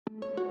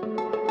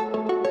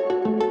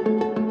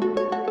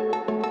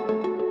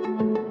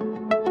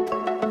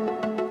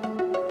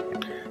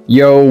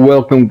Yo,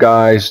 welcome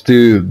guys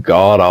to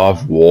God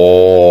of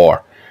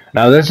War.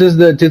 Now this is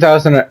the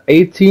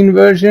 2018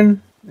 version,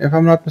 if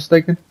I'm not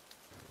mistaken.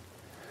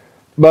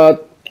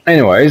 But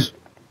anyways,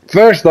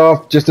 first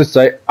off, just to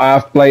say,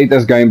 I've played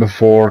this game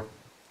before.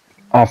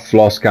 I've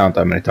lost count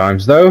how many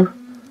times though.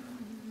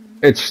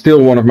 It's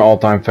still one of my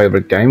all-time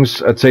favorite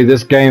games. I'd say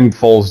this game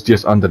falls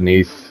just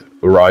underneath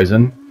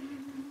Horizon.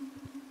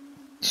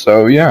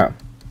 So yeah.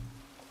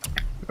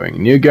 Going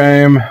new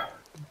game.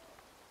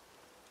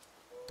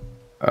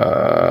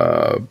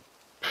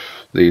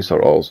 These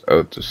are all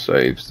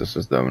autosaves. This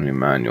is the only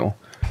manual.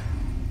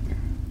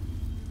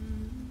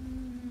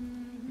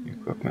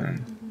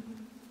 Equipment.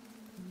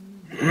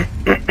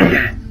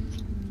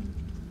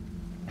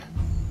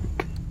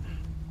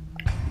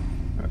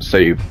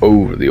 Save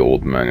over the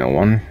old manual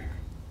one.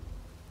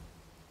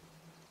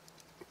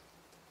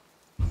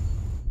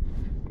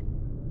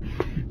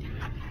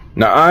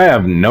 Now I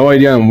have no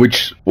idea on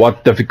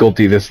what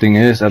difficulty this thing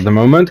is at the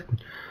moment,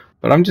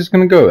 but I'm just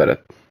gonna go at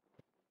it.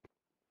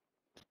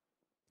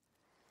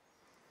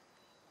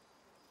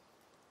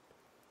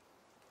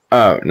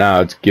 Oh,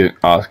 now it's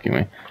asking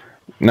me.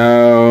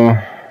 No.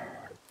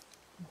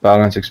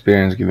 Balance,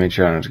 experience, give me a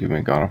challenge, give me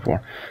a God of War.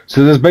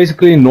 So there's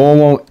basically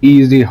normal,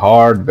 easy,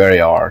 hard, very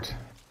hard.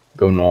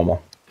 Go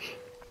normal.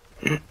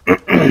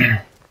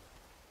 Hey,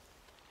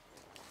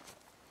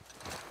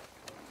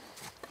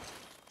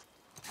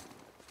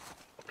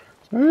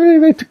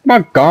 they took my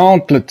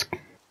gauntlet.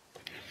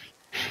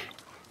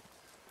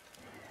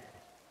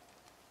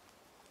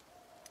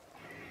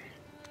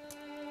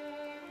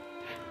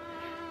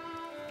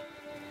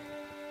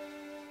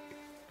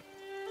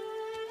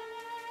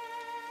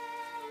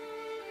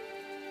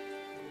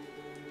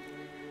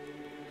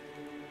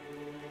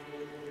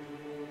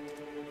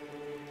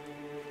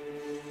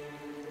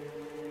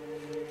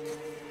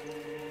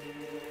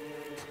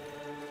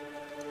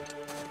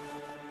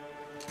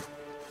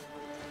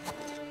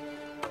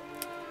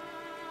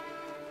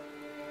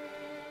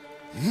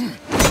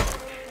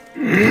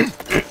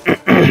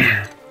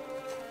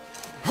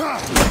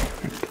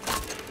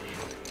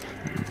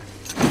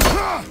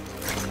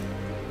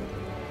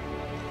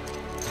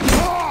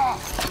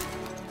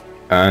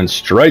 And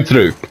straight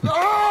through.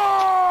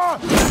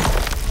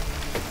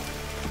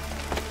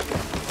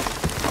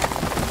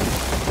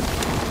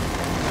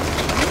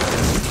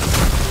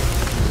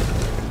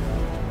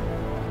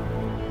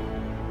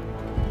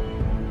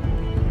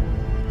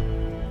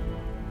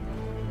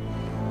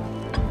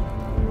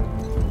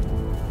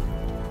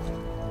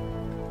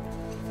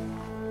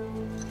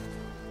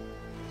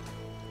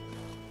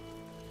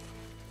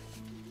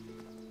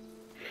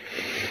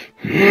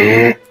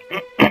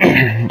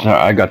 So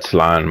I got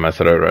slime in my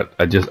throat.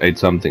 I just ate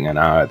something and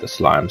now I had the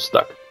slime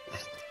stuck.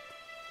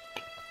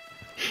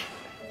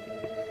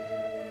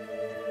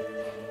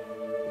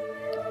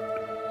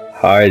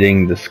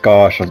 Hiding the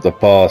scars of the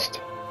past.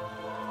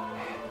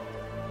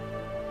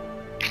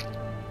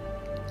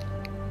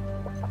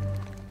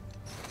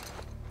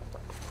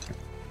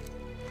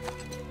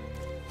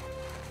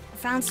 I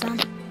found some.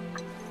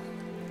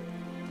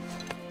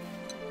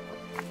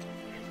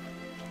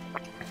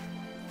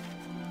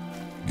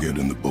 Get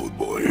in the boat,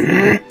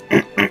 boy.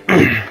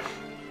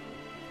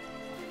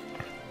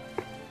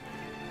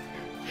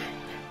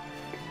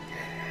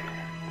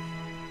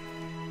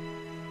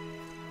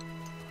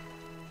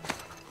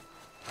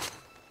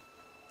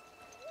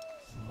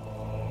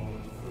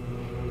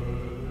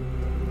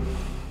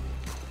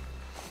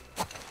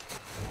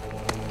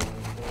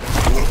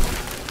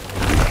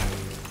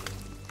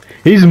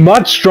 He's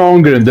much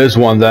stronger in this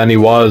one than he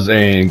was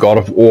in God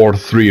of War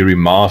 3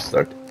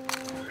 Remastered.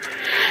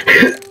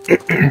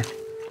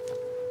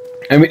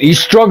 I mean, he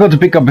struggled to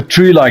pick up a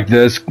tree like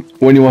this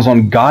when he was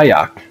on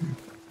Gaia.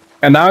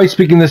 And now he's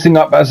picking this thing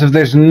up as if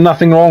there's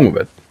nothing wrong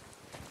with it.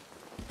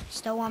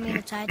 Still want me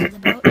to tie it to the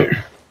boat?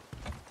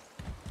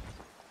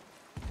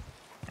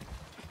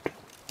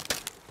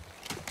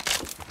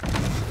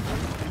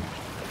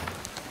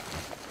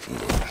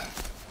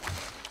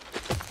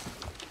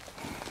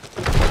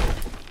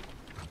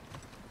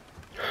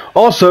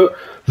 Also,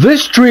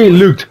 this tree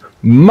looked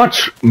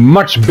much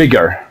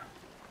bigger.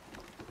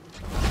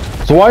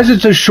 So why is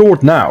it so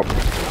short now?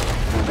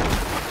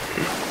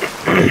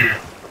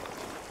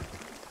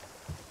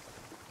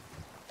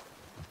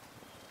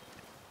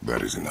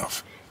 That is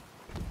enough.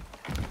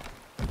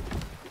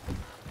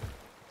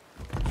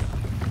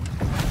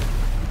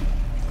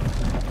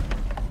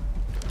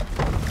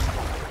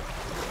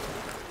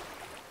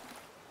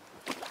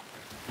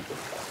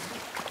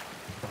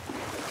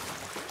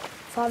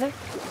 Father,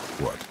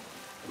 What?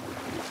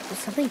 did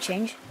something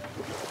change?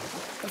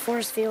 The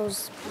forest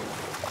feels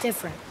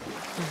different.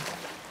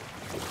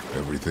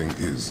 Everything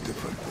is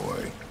different,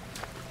 boy.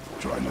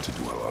 Try not to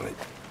dwell on it.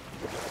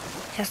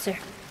 Yes, sir.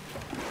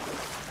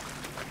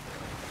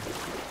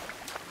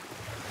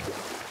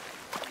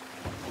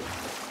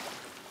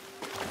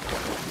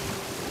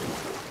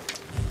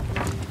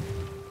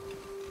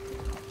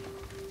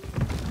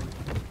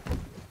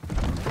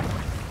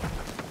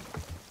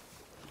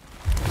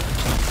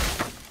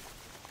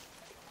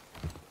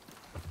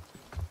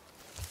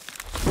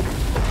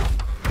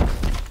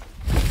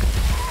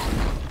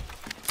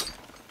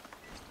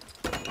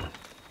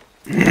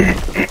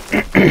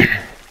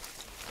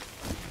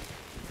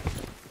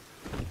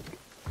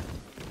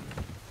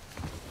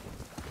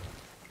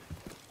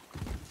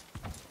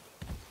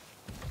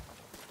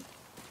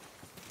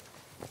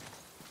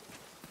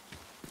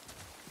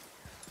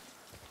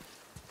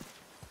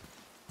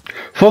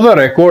 For the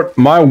record,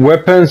 my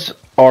weapons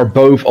are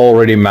both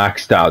already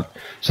maxed out,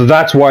 so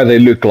that's why they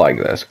look like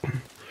this.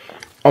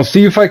 I'll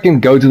see if I can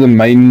go to the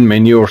main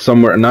menu or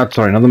somewhere, not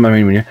the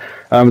main menu,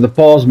 the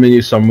pause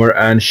menu somewhere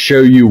and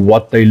show you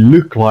what they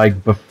look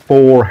like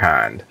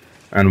beforehand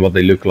and what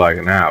they look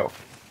like now.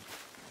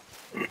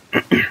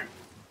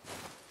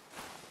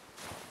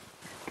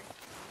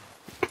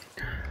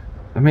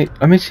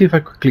 Let me see if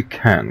I quickly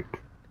can.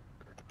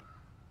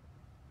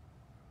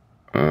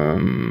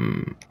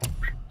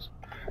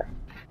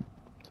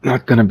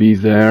 Not gonna be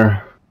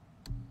there.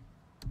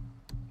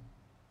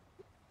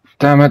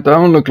 Damn it, I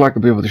don't look like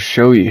I'll be able to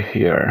show you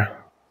here.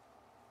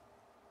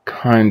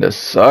 Kinda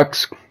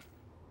sucks.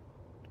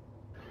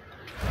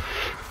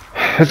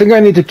 I think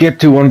I need to get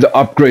to one of the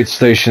upgrade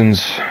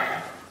stations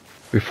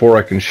before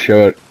I can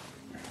show it.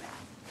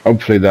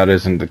 Hopefully that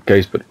isn't the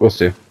case, but we'll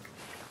see.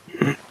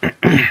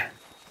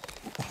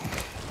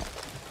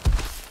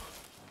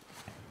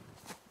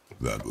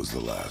 That was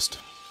the last.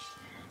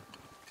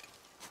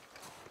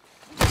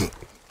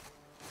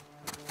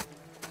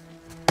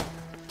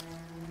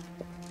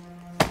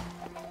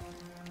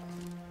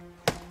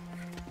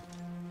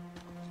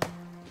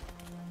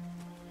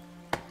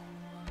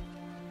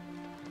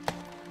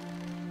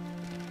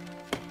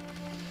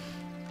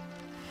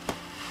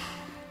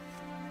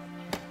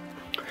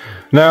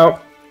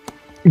 Now,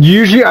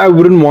 usually I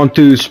wouldn't want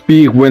to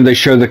speak when they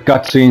show the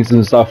cutscenes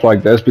and stuff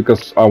like this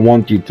because I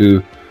want you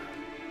to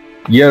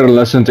hear and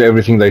listen to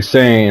everything they're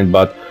saying,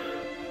 but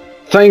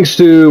thanks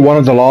to one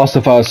of the Last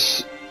of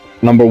Us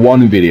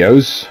 #1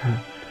 videos,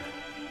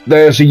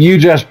 there's a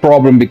huge ass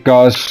problem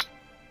because,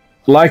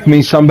 like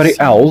me, somebody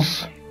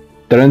else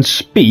didn't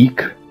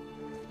speak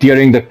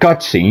during the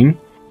cutscene,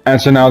 and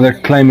so now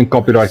they're claiming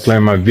copyright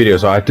claim on my video,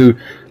 so I had to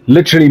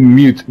literally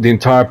mute the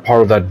entire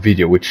part of that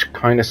video, which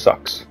kinda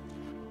sucks.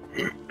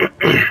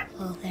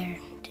 Hello there.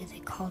 Did they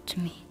call to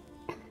me?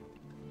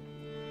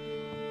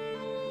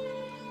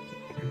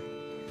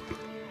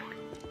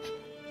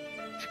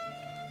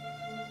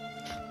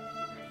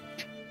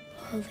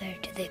 Hello there.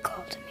 Did they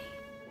call to me?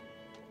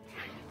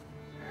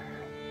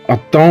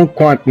 I don't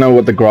quite know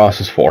what the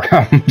grass is for.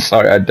 I'm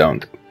sorry, I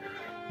don't.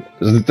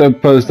 Is it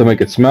supposed to make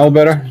it smell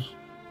better?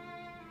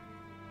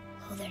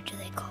 Hello there. Do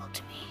they call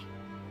to me?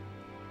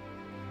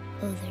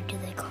 Hello there. Do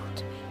they call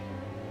to me?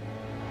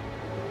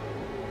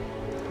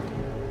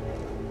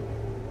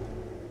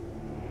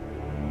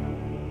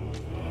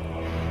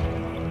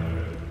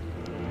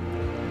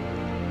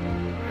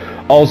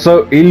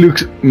 Also, he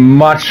looks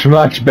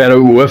much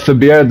better with the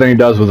beard than he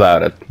does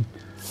without it.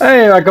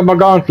 Hey, I got my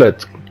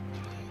gauntlet.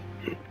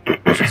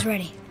 She's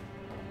ready.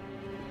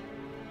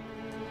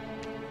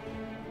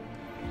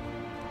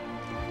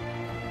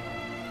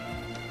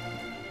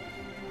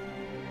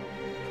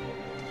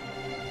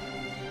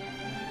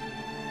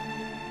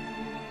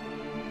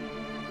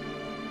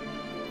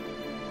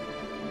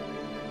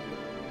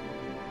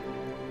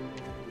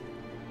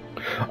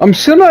 I'm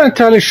still not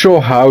entirely sure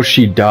how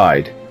she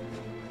died.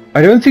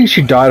 I don't think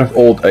she died of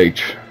old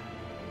age.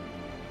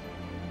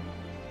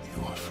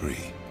 You are free.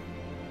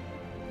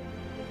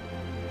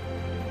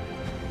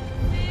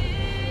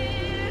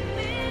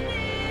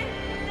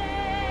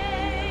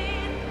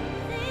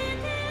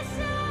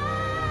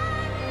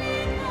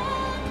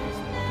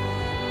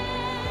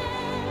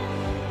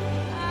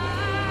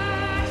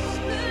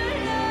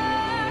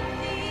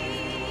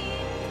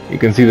 You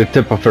can see the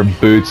tip of her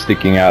boot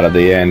sticking out at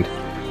the end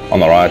on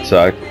the right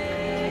side.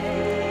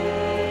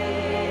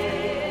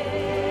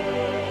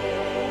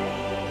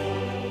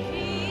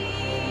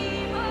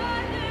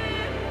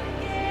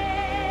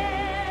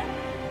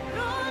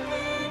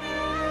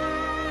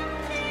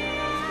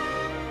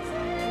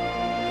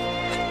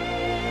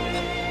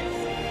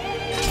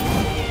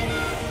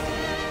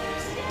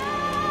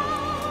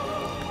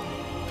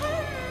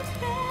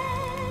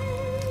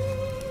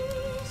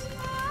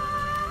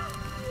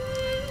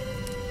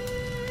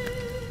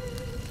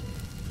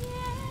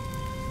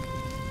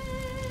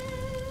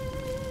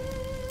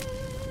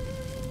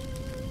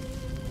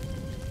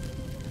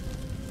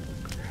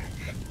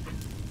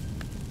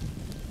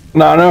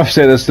 Now, I know I've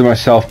said this to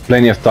myself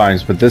plenty of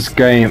times, but this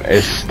game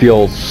is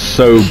still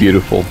so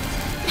beautiful.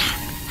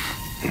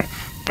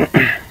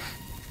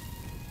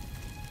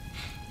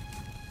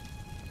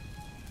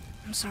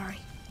 I'm sorry.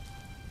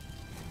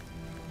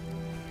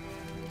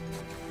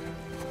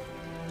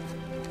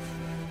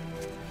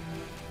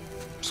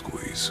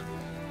 Squeeze.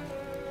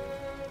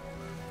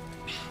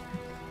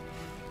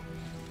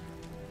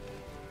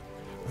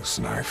 This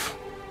knife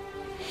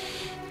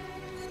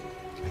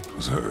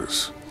was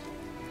hers.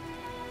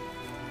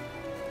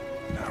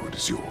 Now it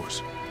is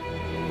yours.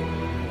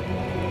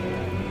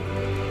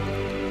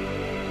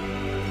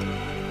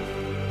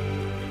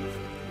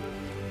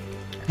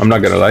 I'm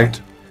not gonna lie,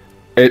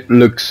 it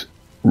looks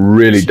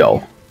really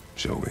dull.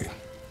 Show me.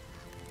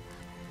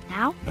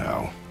 Now?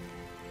 Now.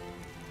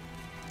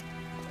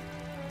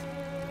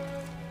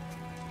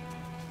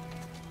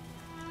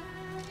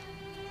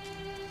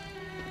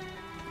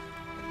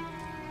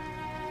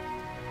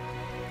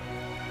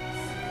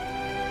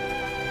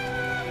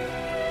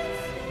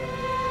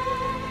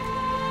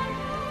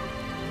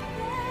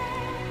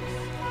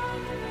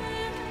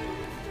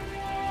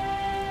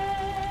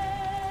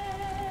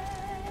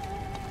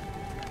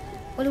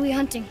 What are we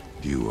hunting?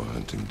 You are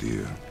hunting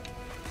deer.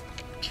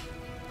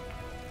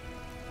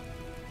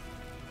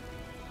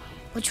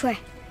 Which way?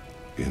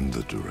 In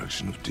the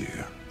direction of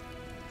deer.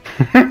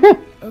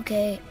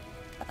 Okay,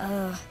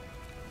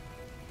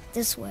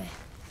 this way.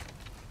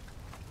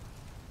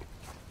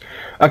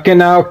 Okay,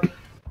 now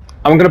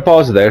I'm gonna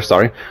pause there,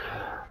 sorry.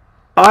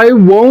 I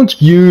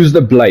won't use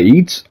the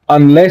blades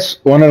unless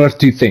one of the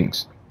two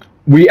things.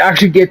 We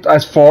actually get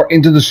as far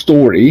into the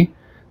story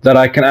that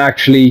I can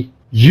actually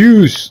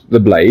use the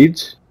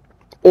blades,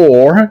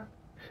 or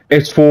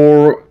it's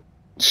for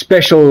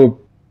special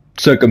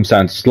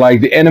circumstances,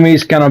 like the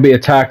enemies cannot be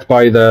attacked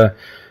by the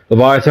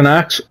Leviathan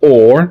axe,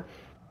 or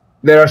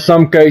there are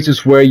some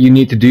cases where you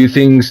need to do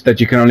things that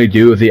you can only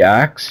do with the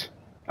axe,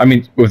 I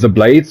mean with the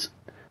blades,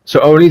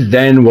 so only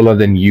then will I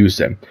then use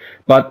them.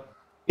 But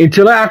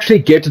until I actually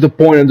get to the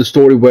point in the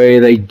story where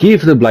they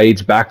give the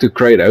blades back to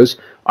Kratos,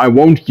 I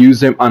won't use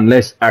them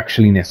unless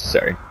actually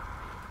necessary.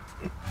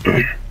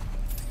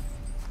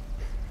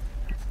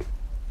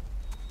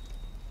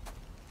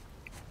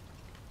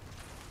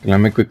 Let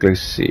me quickly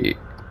see.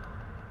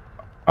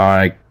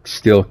 I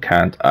still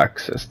can't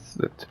access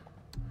it.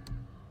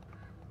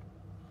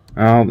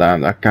 Oh damn,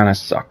 that kinda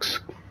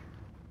sucks.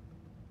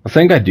 I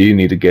think I do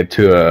need to get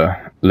to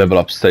a level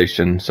up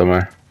station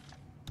somewhere.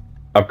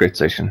 Upgrade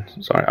station.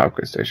 Sorry,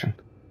 upgrade station.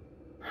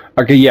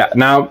 Okay, yeah,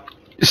 now,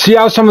 see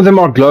how some of them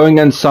are glowing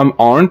and some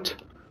aren't?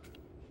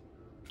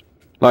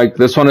 Like,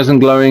 this one isn't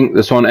glowing,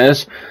 this one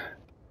is.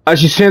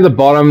 As you see at the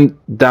bottom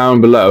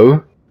down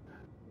below,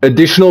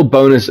 additional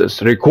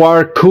bonuses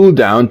require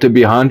cooldown to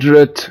be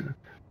 100.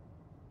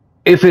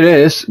 If it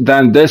is,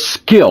 then this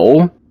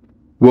skill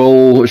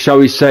will, shall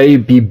we say,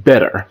 be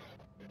better.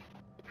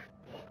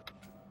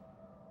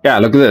 Yeah,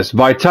 look at this.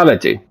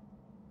 Vitality.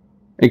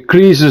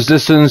 Increase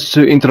resistance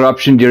to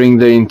interruption during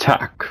the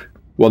attack.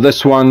 Well,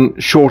 this one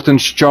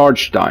shortens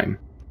charge time.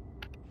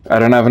 I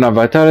don't have enough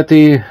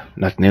vitality,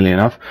 not nearly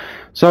enough,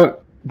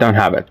 so don't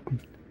have it.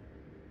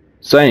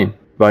 Same.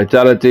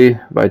 Vitality,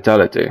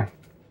 vitality.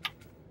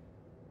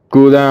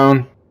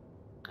 Cooldown,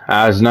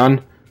 has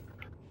none.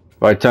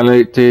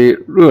 Vitality,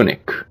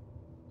 runic.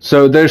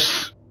 So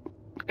there's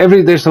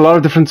a lot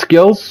of different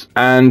skills,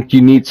 and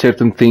you need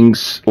certain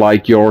things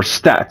like your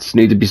stats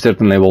need to be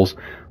certain levels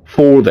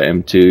for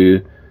them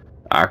to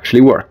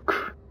actually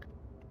work.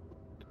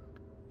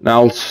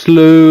 Now I'll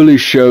slowly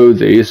show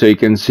these so you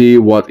can see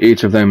what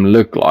each of them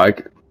look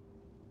like.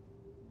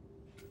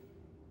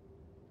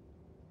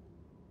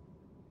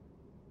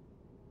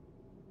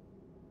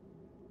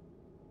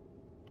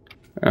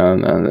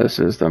 And then this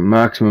is the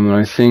maximum, and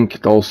I think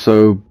it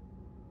also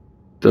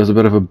does a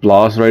bit of a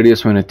blast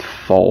radius when it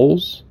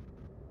falls.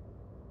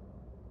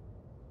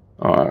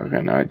 Oh,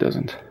 okay, no it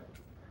doesn't.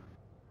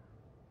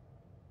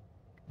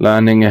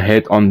 Landing a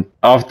hit on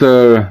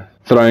after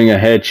throwing a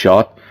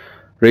headshot,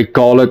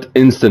 recall it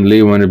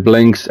instantly when it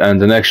blinks,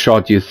 and the next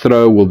shot you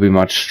throw will be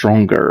much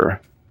stronger.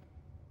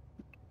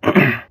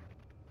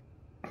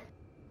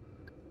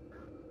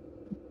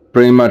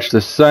 Pretty much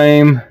the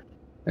same.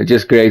 It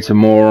just creates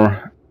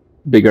a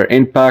bigger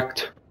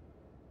impact.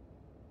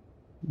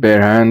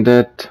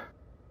 Barehanded.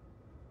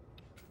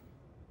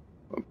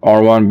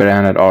 R1,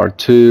 barehanded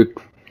R2.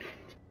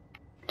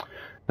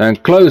 Then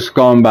close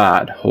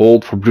combat.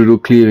 Hold for brutal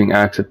cleaving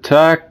axe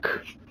attack.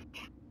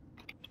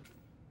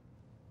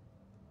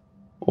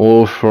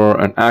 Or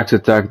for an axe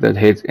attack that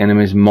hits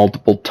enemies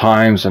multiple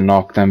times and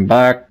knock them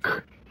back.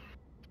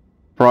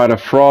 Pride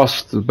of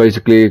Frost is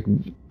basically a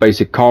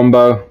basic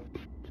combo.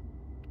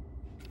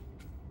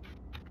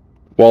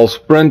 While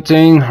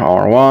sprinting,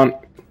 R1.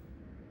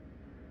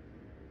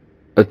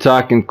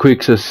 Attack in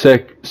quick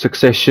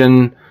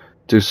succession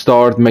to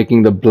start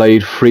making the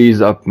blade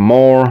freeze up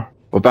more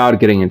without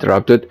getting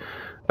interrupted.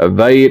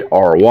 Evade,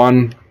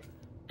 R1.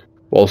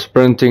 While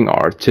sprinting,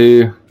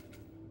 R2.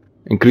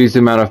 Increase the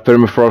amount of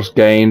permafrost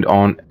gained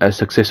on a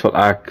successful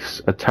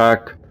axe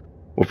attack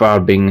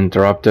without being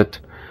interrupted.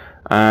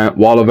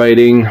 While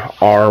evading,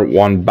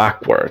 R1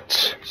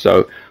 backwards.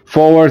 So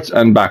forwards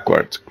and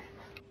backwards.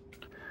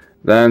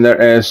 Then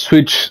there is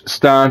switch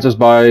stances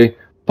by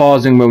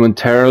pausing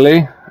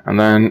momentarily and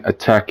then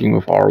attacking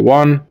with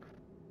R1.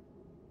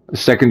 A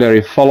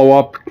secondary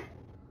follow-up.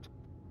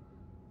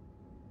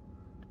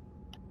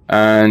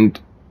 And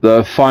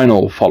the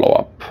final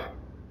follow-up.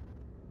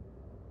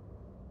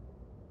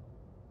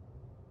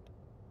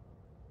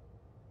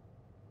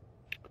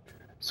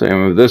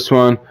 Same with this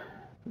one.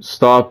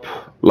 Stop,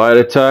 light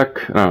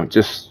attack. No,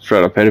 just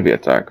straight up heavy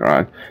attack,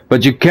 alright.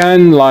 But you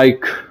can,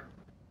 like,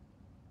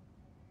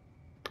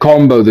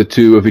 combo the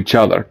two of each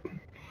other.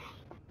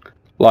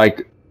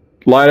 Like,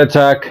 light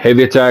attack,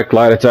 heavy attack,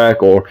 light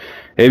attack, or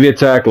Heavy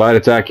attack, light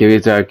attack, heavy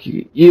attack.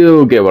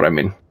 You get what I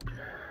mean.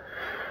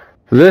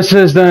 This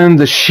is then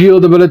the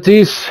shield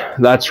abilities.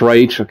 That's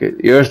rage. Okay,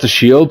 here's the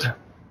shield.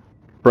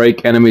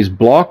 Break enemies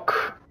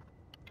block.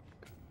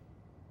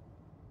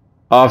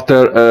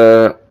 After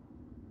a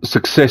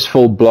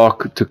successful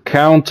block to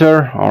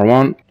counter,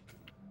 R1.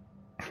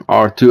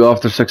 R2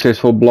 after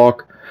successful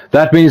block.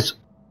 That means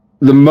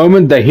the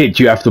moment they hit,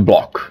 you have to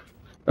block.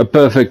 A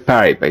perfect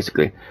parry,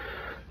 basically.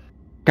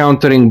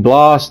 Countering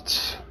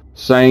blasts,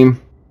 same.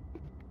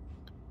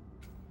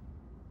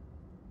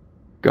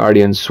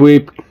 Guardian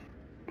sweep.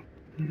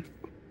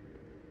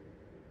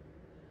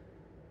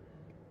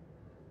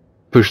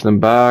 Push them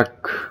back.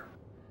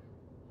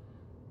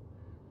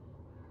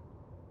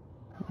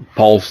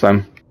 Pulse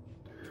them.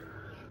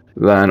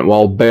 Then,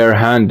 while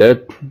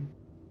barehanded,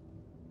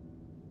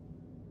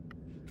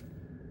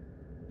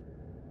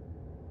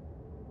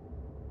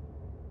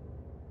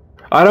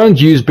 I don't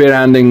use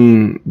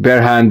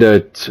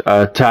barehanded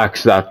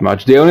attacks that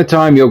much. The only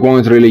time you're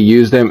going to really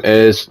use them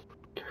is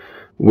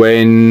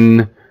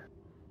when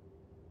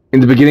in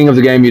the beginning of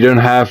the game you don't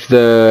have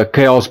the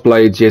Chaos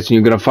Blades yet, and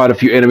you're going to fight a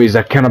few enemies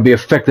that cannot be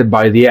affected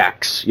by the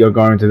axe. You're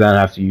going to then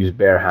have to use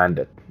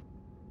barehanded.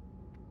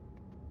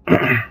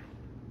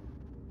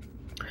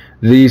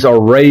 These are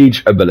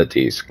rage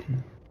abilities.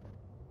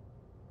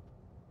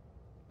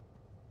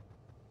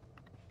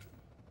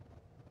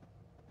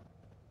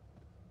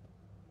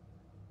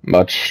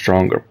 Much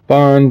stronger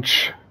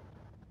punch.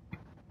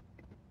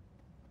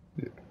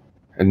 It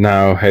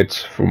now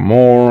hits for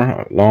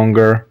more,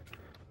 longer.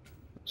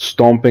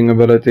 Stomping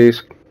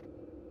abilities.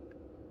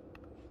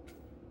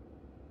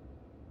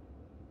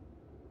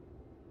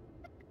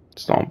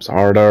 Stomps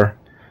harder.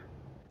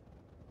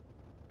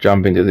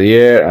 Jump into the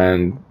air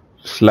and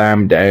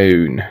slam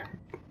down.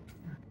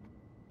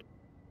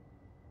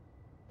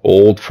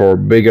 Hold for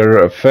bigger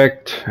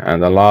effect.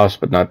 And the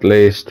last but not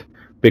least,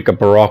 pick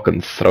up a rock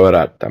and throw it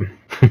at them.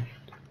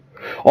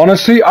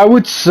 Honestly, I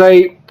would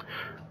say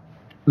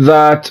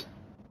that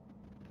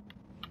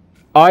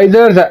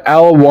either the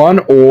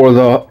L1 or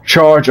the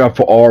charge up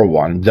for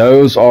R1,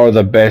 those are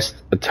the best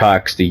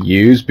attacks to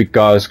use,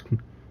 because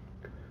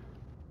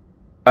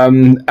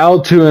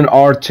L2 and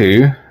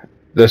R2,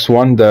 this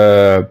one,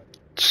 the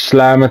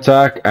slam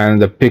attack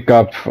and the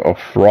pickup of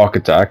rock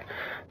attack,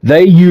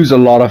 they use a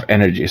lot of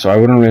energy, so I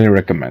wouldn't really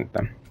recommend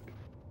them.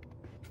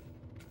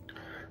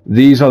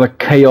 These are the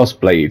Chaos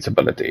Blades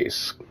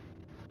abilities.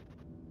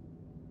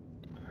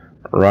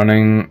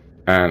 Running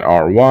and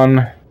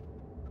R1,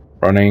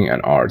 running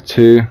and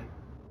R2.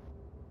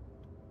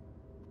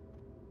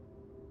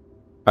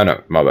 Oh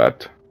no, my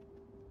bad.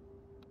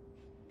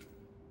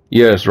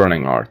 Yes,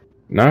 running R.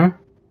 No?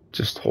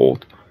 Just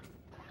hold.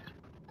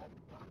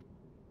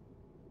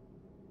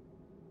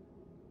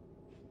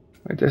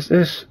 Wait, is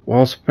this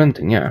while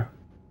sprinting? Yeah.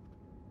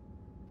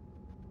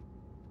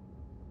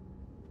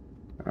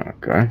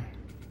 Okay.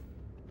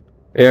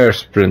 Air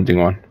sprinting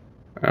one.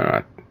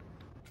 Alright.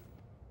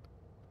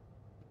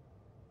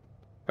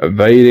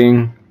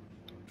 Evading.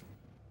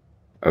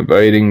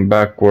 Evading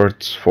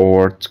backwards,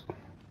 forwards.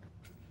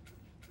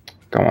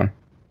 Come on.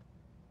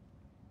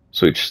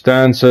 Switch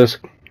stances.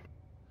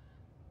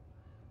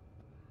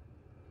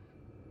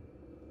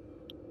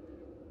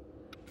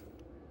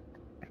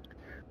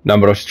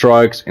 Number of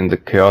strikes in the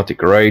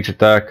chaotic rage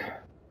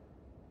attack.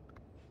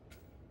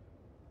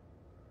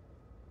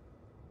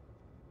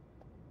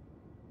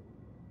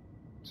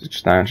 Switch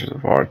stances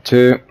of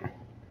R2.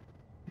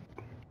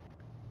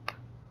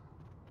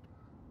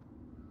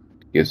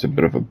 Gives a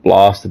bit of a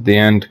blast at the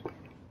end.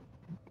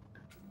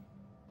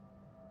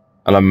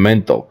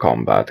 Elemental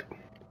combat.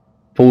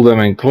 Pull them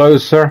in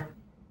closer.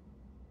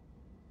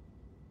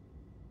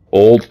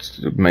 Hold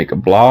to make a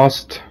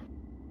blast.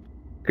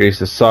 Increase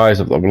the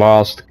size of the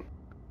blast.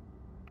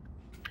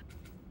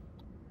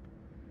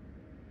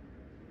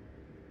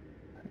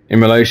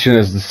 Immolation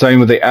is the same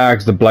with the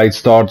axe. The blade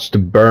starts to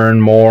burn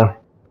more.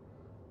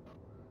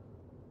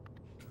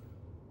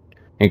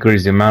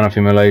 Increase the amount of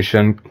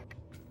immolation.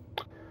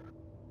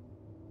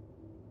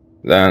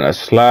 Then a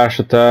slash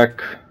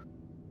attack.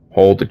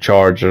 Hold to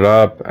charge it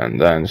up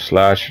and then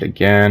slash it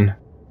again.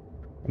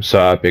 I'm so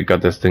happy I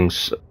got this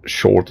thing's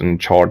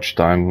shortened charge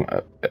time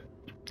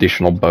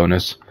additional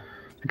bonus,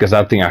 because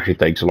that thing actually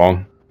takes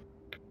long.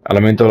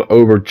 Elemental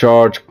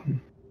overcharge.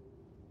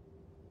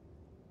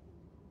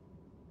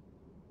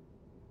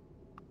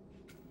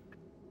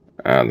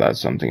 And that's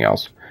something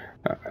else.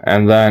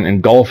 And then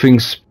engulfing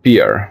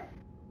spear.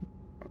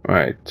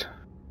 Right.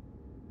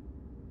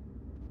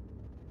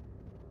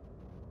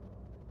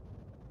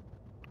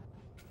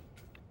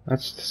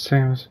 That's the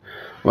same as...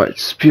 Wait,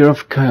 Spear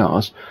of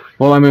Chaos.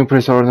 While I'm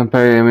press R and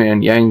pay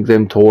and yank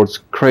them towards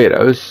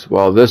Kratos,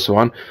 while this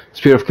one,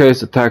 Spear of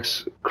Chaos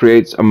attacks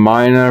creates a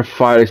minor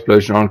fire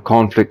explosion on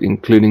conflict,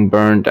 including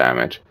burn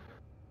damage.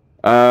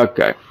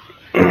 Okay.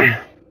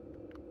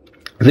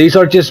 These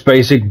are just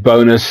basic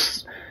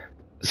bonus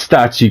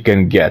stats you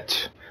can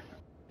get.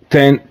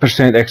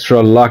 10%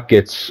 extra luck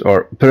gets,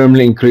 or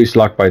permanently increased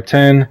luck by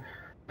 10%,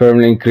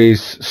 permanently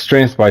increase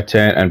strength by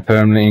 10, and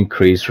permanently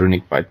increase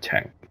runic by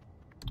 10.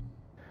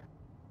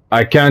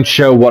 I can't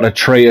show what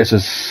Atreus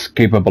is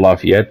capable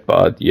of yet,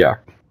 but yeah.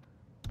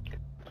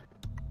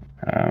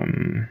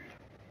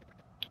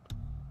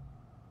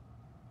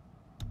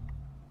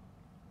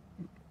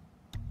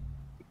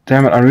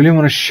 Damn it, I really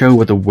want to show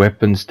what the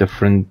weapons'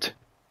 different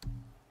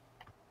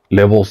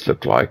levels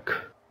look like.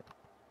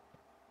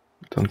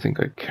 Don't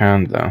think I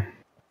can though.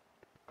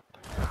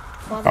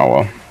 Well, Oh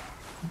well.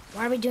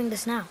 why are we doing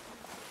this now?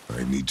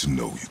 I need to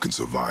know you can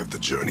survive the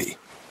journey.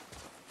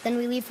 Then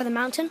we leave for the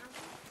mountain?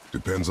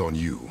 Depends on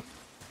you.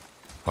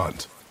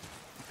 Hunt.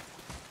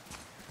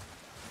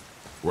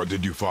 What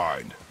did you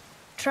find?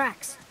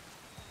 Tracks.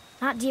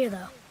 Not deer,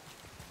 though.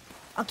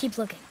 I'll keep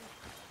looking.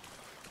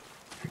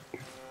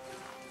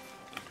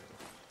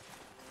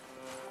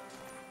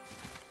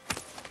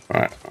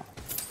 Alright.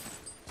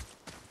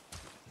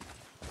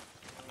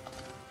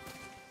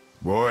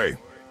 Boy,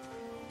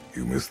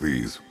 you missed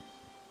these.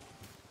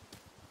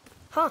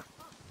 Huh.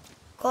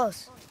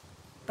 Close.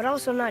 But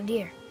also not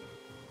deer.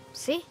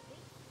 See?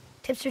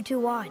 Tips are too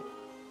wide.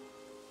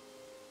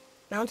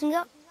 Mountain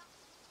goat?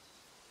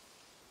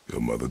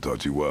 Your mother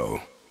taught you well.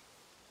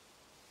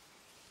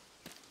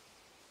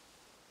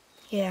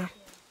 Yeah.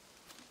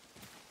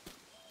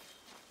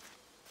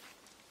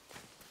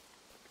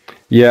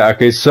 Yeah,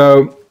 okay,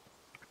 so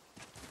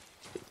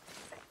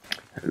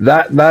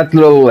that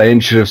little line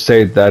should have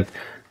said that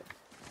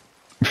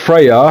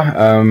Freya,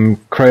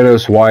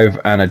 Kratos' wife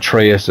and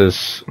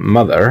Atreus'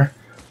 mother,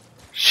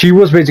 she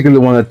was basically the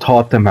one that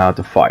taught them how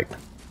to fight.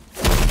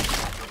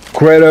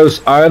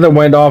 Kratos either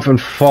went off and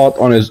fought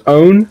on his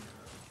own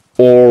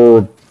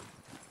or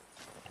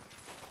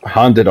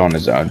hunted on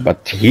his own,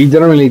 but he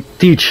didn't really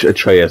teach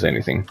Atreus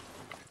anything.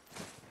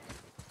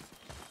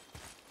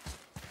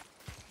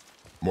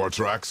 More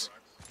tracks?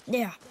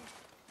 Yeah.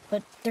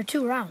 But they're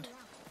too round.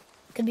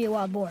 Could be a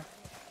wild boar.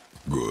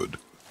 Good.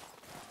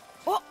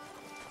 Oh!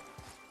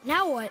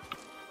 Now what?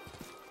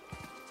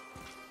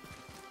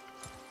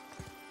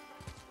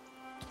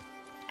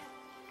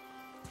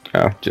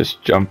 Oh,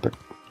 just jump it.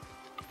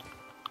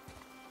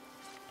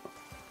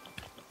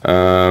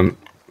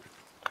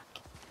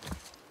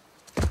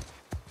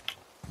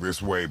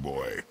 This way,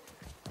 boy.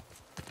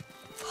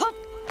 Hup!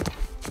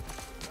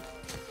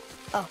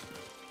 Oh.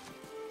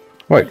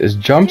 Wait, is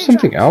jump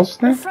something else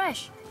They're now?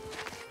 fresh.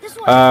 This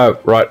way.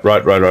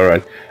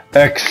 Right.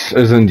 X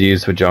isn't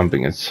used for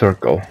jumping, it's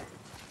circle.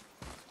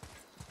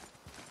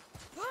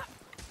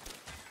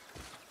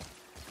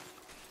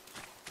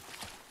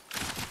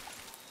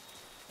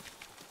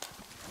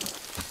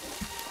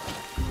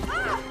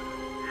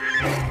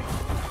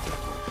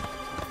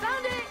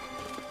 Found it!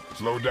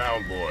 Slow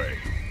down, boy.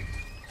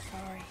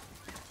 Sorry.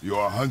 You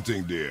are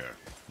hunting deer,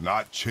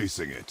 not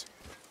chasing it.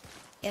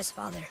 Yes,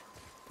 Father.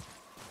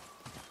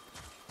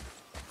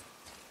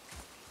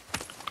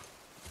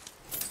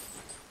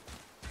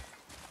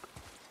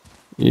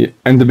 Yeah,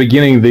 in the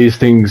beginning, these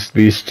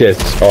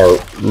chests are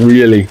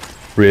really,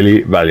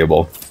 really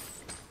valuable.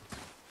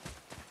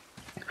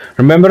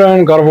 Remember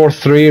in God of War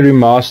 3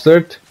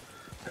 Remastered?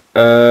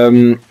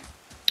 The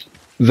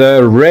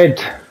red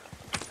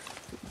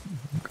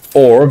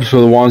orbs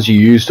were the ones you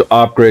use to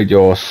upgrade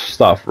your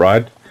stuff,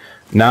 right?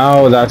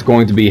 Now that's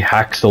going to be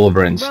hack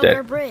silver Broke instead.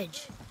 our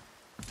bridge.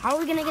 How are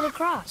we gonna get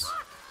across?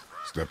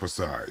 Step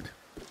aside.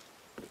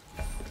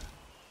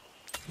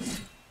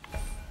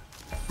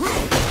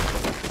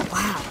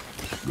 Wow.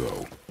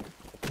 Go.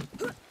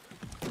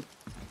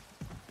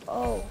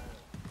 Oh.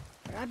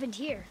 What happened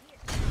here?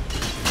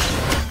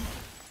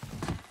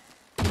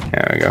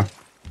 There we go.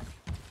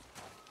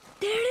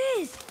 There it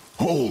is!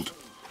 Hold!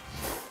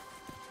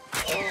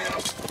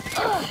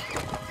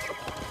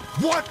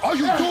 What are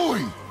you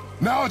doing?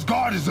 Now its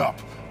guard is up.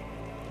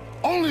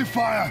 Only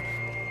fire.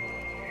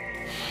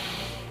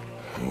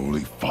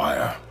 Only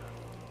fire.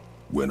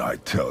 When I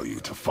tell you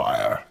to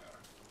fire.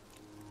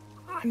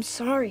 I'm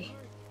sorry.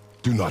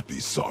 Do not be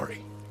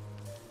sorry.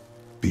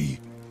 Be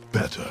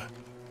better.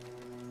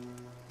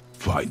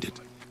 Find it.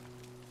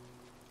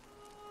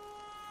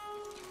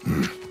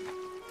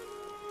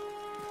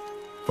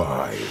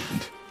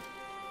 Find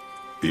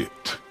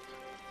it.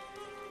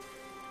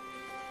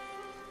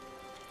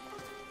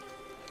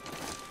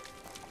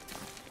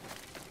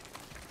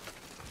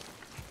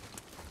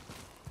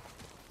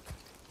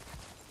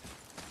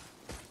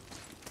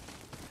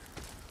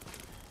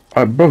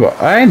 Brother,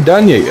 I ain't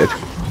done yet.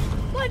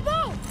 My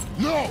bow!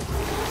 No!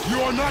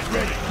 You are not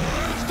ready!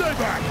 Stay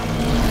back!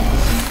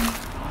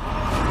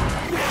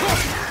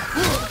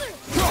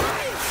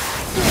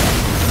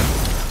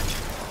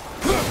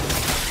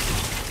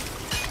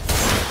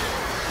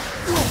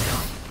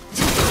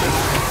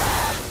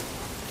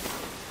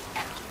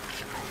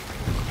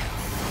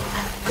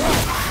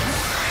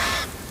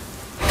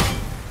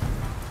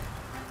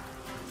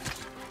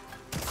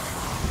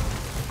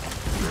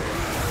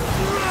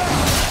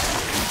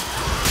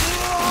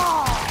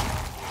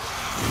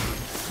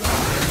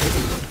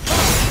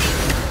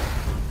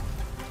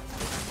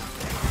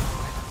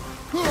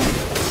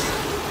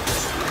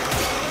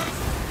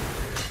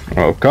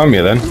 Oh, come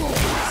here then.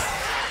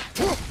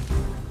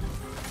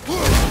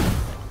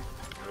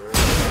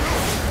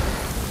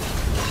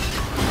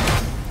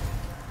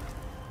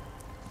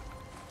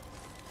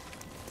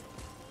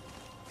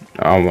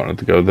 I wanted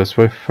to go this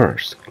way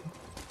first.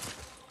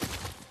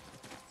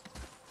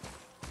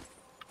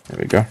 There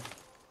we go.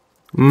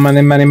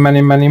 Money, money,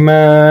 money, money,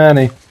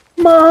 money.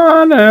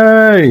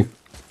 Money!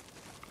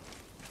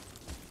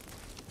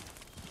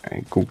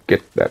 Hey, go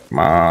get that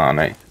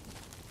money.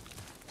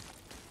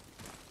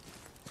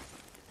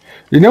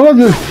 You know what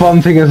the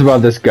fun thing is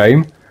about this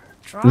game?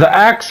 The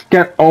axe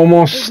can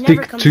almost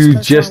stick to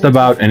just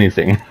about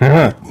anything.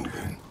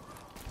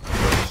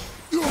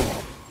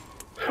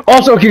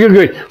 Also, okay,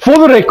 good. For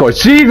the record,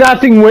 see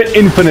that thing went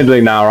infinitely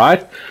now,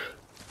 right?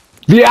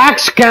 The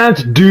axe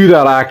can't do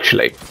that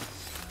actually.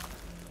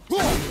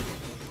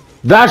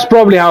 That's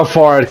probably how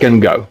far it can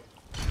go.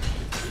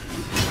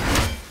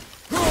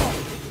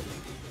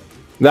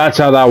 That's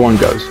how that one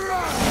goes.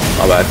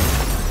 Not bad.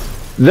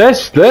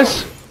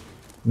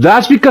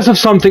 That's because of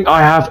something I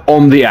have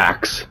on the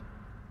axe.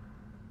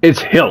 It's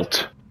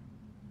hilt.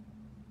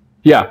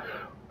 Yeah.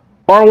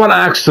 R1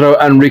 axe throw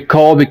and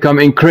recall become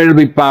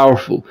incredibly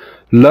powerful.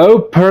 Low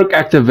perk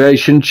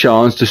activation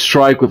chance to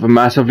strike with a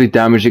massively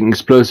damaging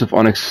explosive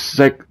on a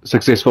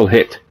successful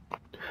hit.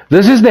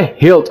 This is the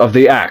hilt of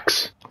the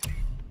axe.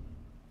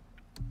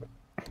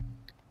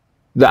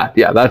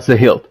 That's the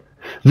hilt.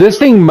 This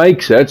thing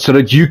makes it so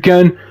that you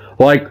can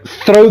like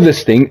throw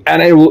this thing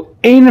and it will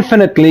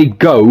infinitely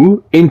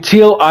go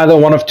until either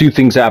one of two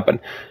things happen.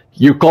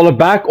 You call it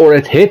back or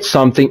it hits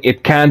something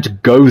it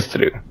can't go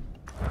through.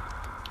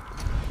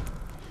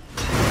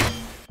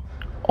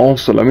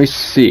 Also, let me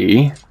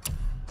see.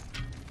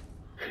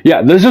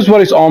 Yeah, this is what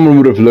his armor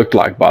would have looked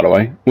like, by the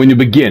way. When you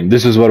begin,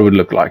 this is what it would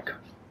look like.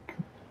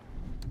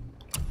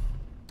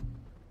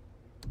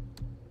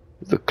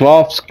 The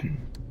cloths,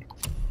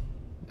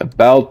 the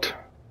belt,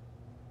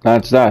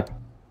 that's that.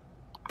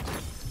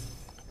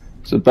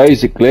 So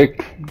basically,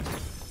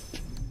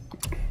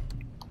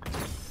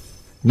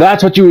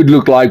 that's what you would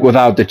look like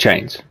without the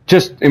chains.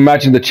 Just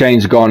imagine the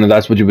chains gone and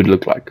that's what you would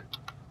look like.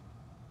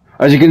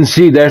 As you can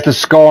see, there's the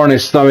scar on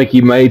his stomach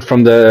he made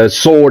from the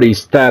sword he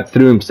stabbed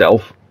through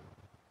himself.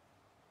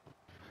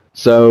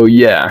 So,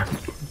 yeah.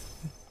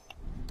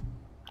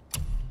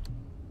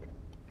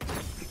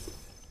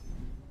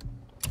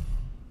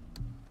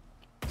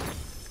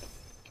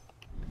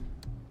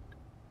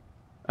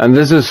 And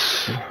this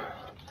is...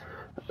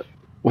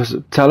 was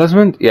it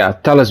talisman? Yeah,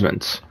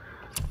 talismans.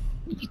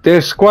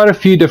 There's quite a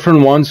few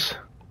different ones.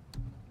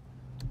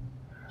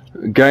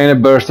 Gain a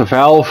burst of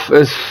health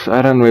is...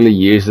 I don't really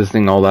use this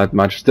thing all that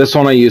much. This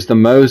one I use the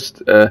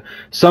most.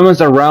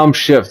 Summons a realm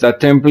shift that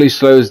temporarily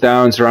slows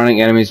down surrounding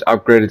enemies,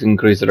 upgraded to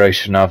increase the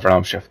duration of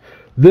realm shift.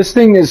 This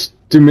thing is,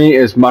 to me,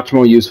 is much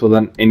more useful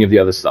than any of the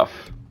other stuff.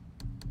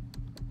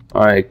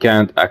 I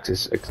can't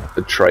access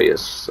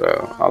Atreus,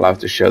 so I'll have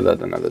to show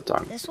that another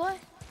time. This way?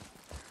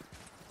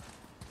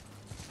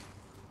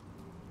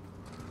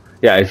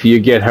 Yeah, if you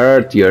get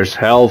hurt, here's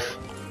health.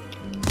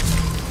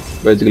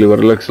 Basically what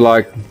it looks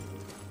like.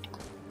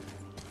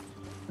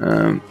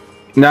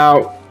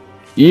 Now,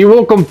 you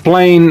will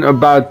complain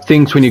about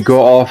things when you go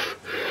off.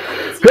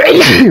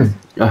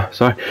 Oh,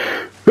 sorry.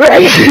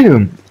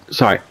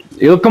 Sorry.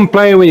 You'll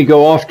complain when you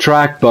go off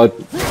track, but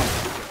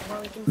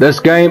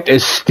this game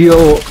is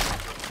still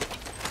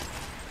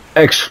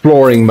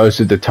exploring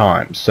most of the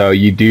time, so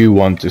you do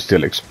want to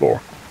still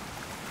explore.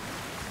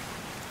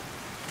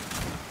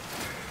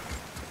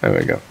 There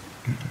we go.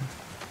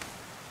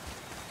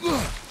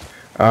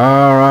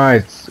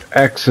 Alright,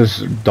 X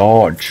is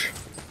dodge.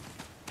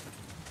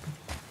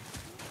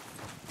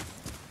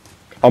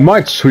 I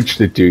might switch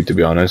the two, to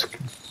be honest.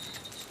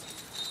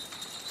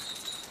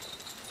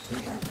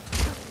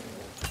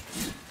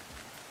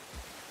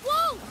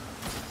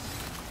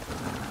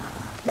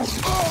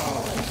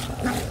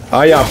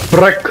 Ah ja,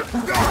 prick!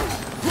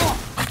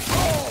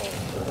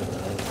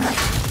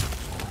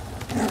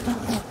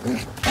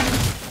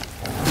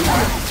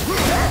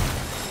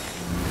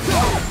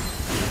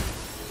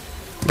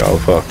 Go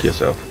fuck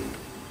yourself.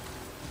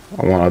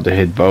 I wanted to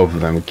hit both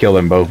of them and kill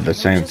them both at the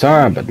same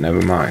time, but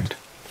never mind.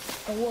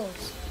 The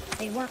wolves.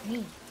 They weren't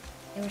mean.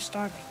 They were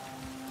starving.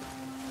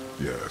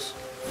 Yes.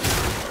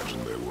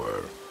 Imagine they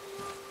were.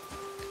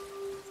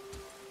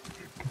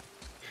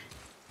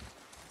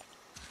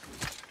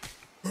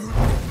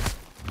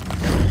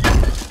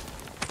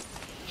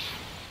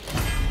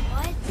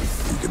 What?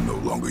 You can no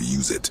longer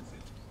use it.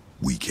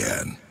 We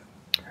can.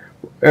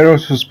 There are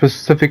also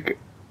specific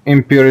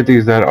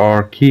impurities that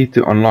are key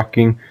to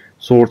unlocking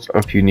sorts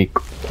of unique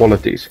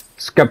qualities.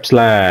 Scab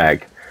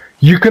slag.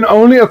 You can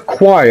only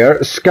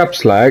acquire scab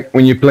slag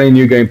when you play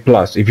New Game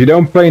Plus. If you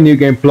don't play New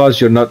Game Plus,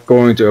 you're not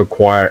going to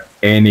acquire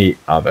any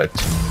of it.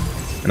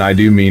 And I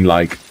do mean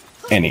like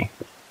any.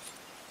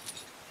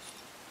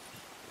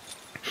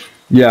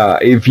 Yeah,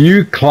 if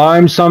you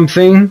climb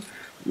something,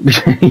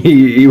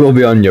 he will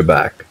be on your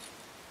back.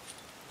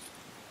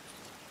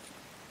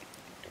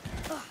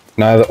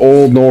 Neither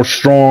old nor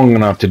strong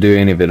enough to do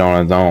any of it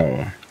on its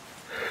own.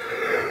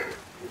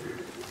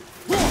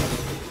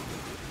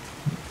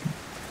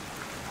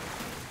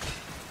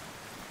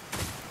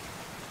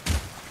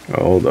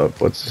 Hold up,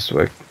 what's this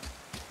way?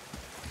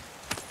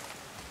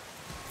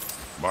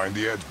 Mind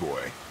the edge,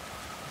 boy.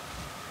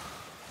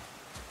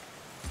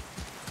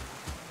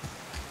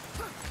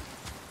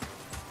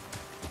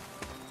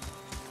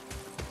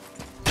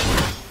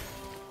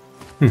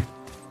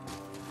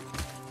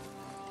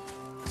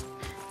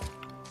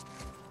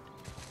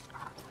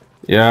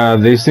 Yeah,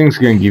 these things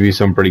can give you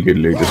some pretty good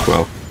loot as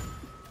well.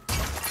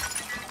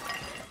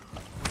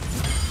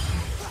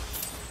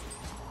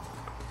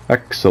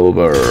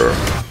 Excalibur.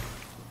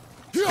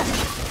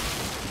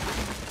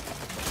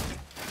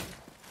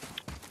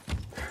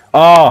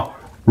 Ah,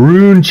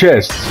 rune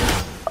chests.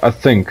 I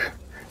think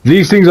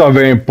these things are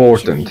very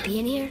important. Should we be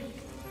in here?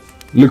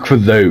 Look for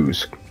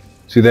those.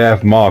 See, they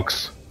have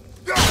marks.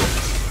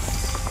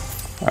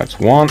 That's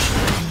one.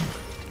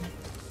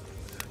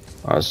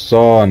 I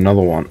saw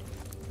another one.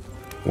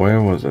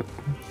 Where was it?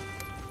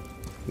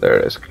 There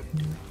it is.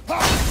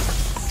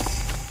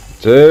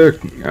 Two,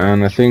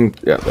 and I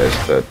think, yeah, there's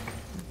that.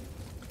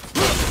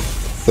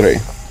 Three.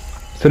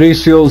 3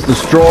 seals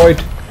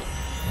destroyed,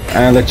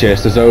 and the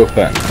chest is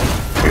open.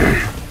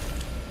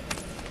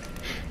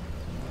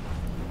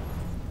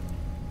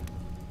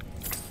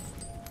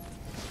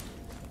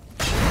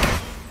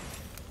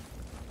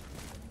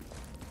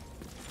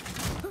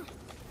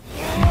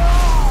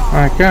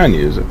 I can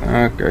use it,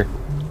 okay.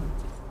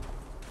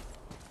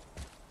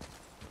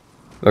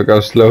 Look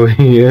how slow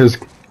he is.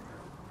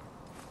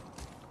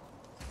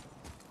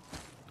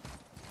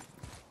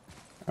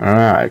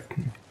 Alright.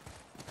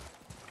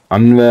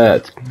 I'm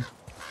that.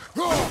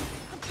 Up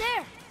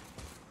there!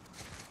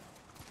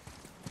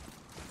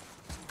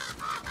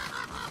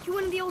 You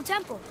went in the old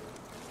temple.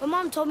 My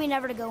mom told me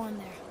never to go in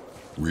there.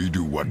 We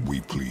do what we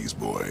please,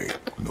 boy.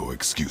 No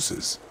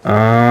excuses. Did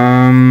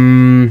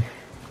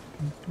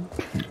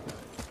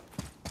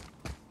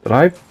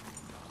I?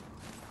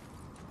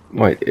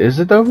 Wait, is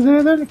it over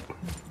there then?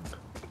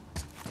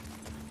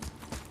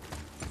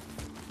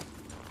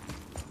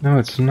 No,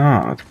 it's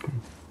not.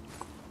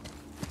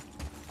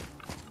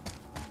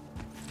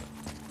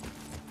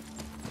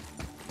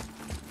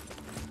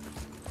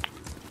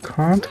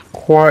 Can't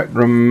quite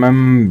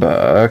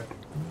remember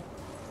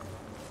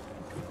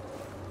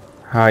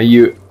how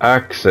you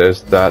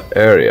access that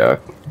area.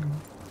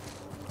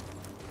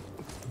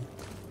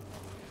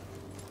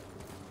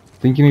 I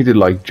think you need to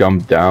like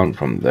jump down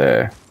from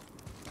there.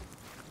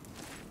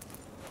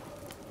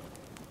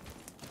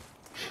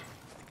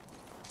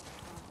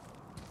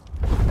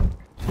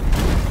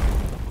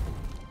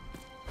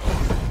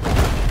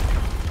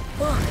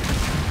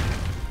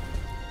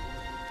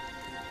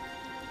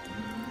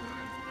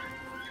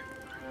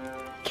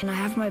 Can I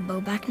have my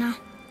bow back now?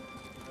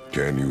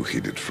 Can you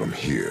hit it from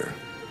here?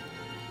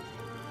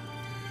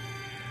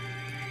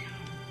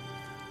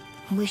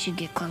 We should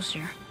get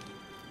closer.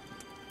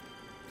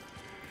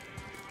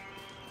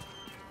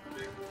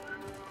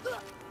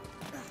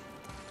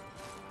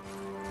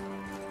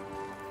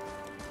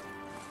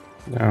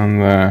 Down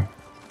there.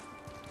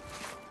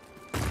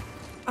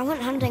 I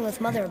went hunting with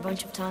Mother a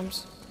bunch of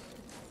times.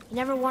 She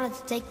never wanted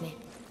to take me.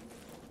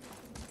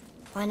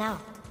 Why now?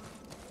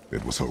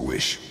 It was her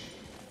wish.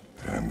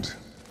 And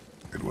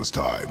it was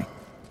time.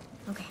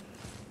 Okay.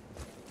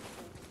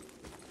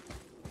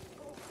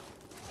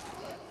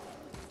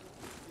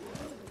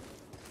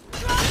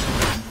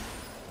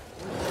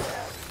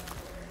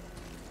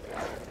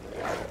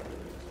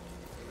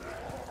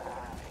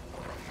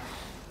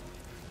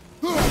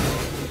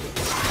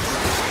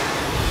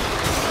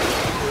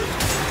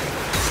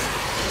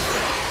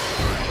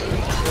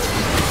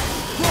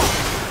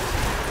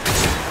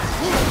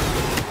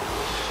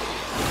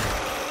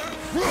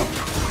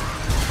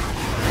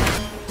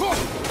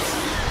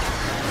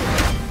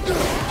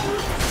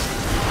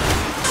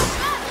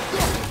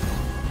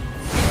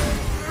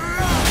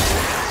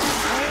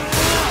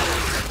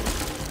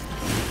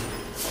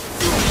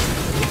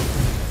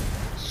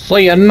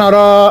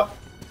 Sayonara!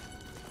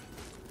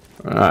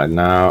 Alright,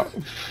 now,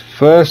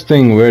 first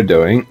thing we're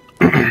doing...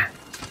 It's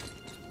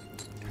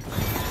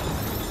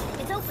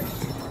open.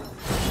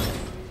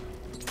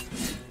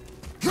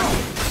 You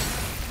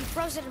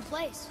froze it in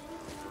place.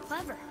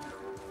 Clever.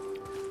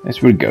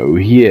 As we go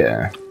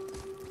here.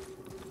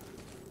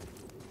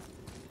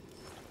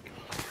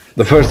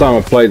 The first time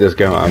I played this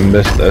game, I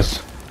missed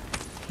this.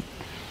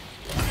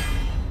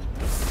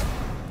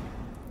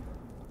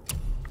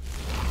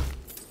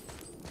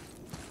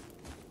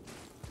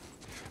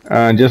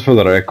 And just for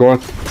the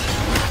record,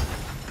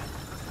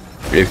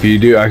 if you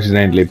do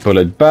accidentally pull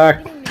it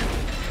back,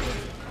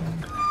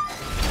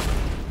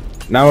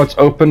 now it's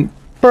open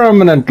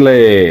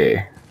permanently.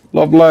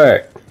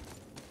 Lovely.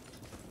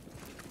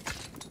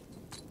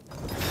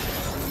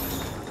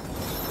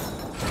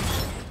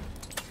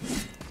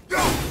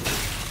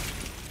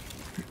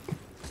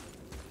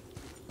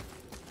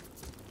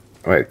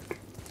 Wait.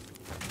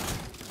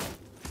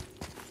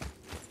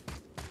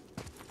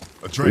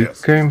 We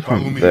Atreus, came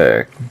follow from me.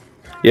 there.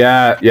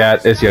 Yeah,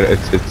 it's here.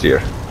 It's here.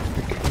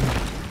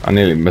 I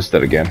nearly missed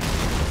it again.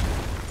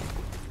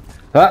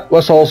 That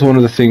was also one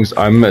of the things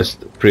I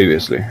missed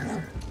previously.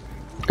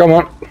 Come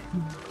on.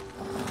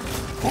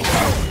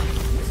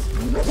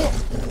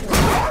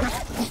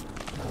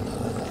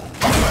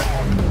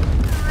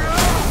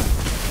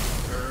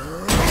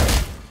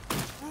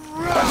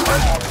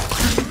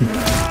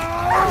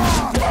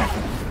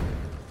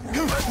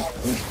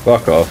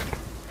 Fuck off.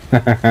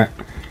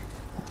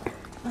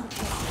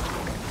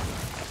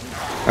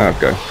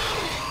 Okay.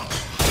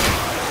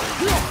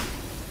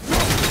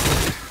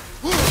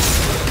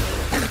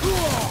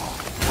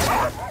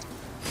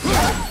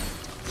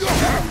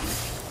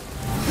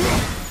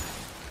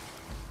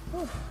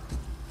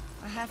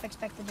 I half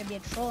expected to be a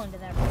troll into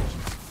that bridge.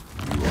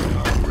 You are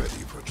not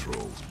ready for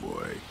trolls,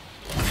 boy.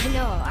 I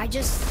know, I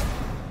just...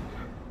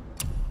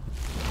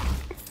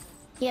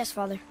 Yes,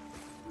 Father.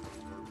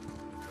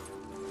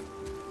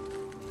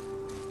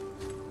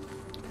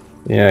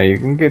 Yeah, you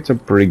can get some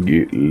pretty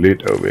good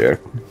loot over here.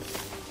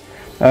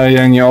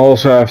 And you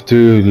also have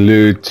to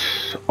loot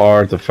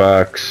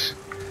artifacts.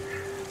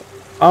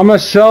 I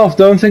myself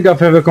don't think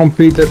I've ever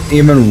completed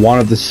even one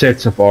of the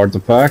sets of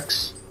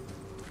artifacts.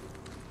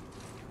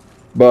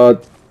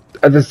 But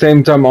at the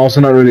same time, also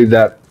not really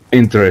that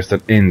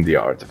interested in the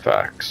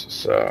artifacts.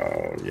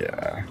 So,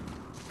 yeah.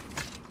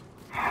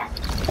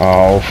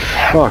 Oh,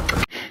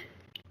 fuck.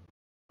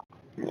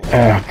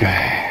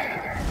 Okay.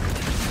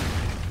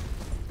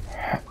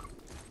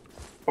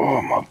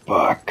 Oh, my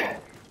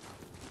back.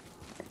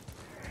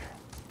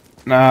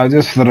 Now,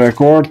 just for the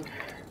record,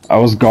 I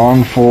was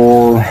gone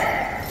for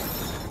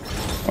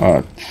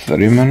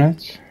 30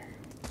 minutes.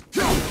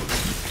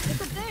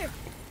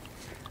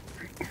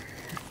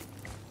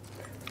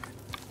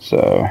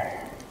 So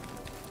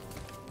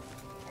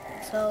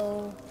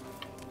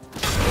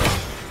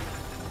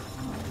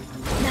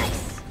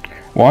nice.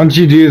 Once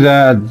you do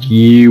that,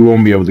 you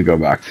won't be able to go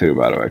back through,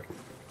 by the way.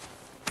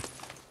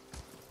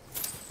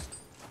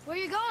 Where are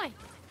you going?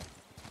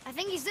 I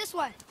think he's this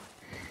way.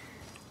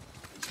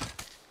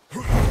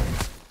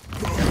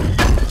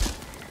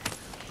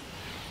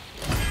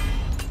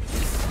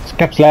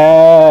 Skip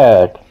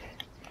sled.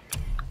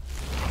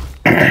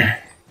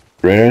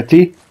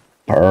 Rarity,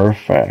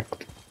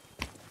 perfect.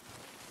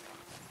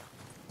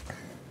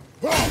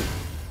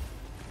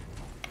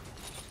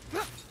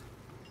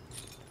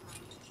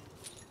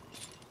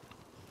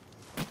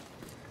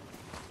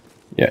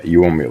 Yeah,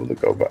 you won't be able to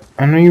go back.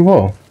 I know you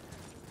will.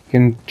 You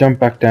can jump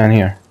back down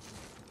here.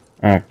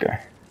 Okay.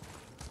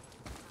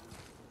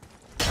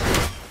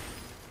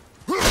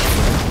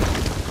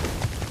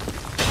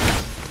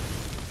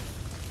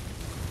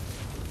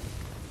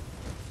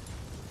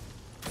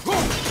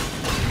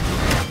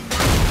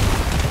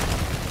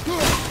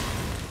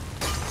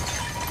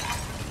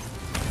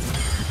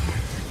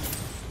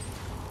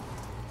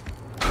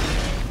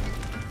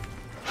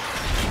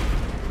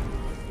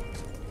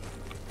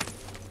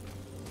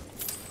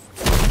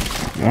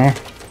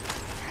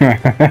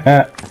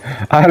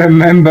 I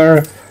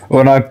remember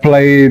when I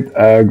played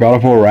God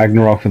of War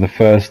Ragnarok for the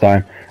first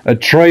time,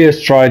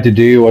 Atreus tried to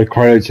do what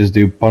Kratos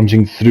do,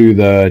 punching through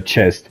the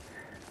chest.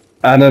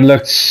 And it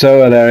looked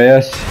so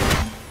hilarious.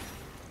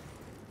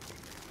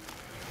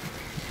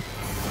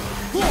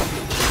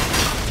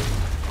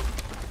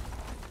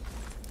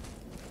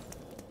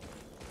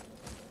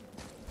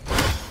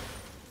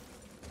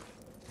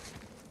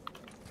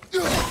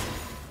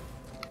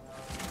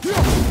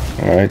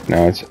 Alright,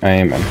 now it's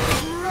aiming.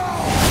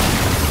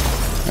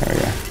 There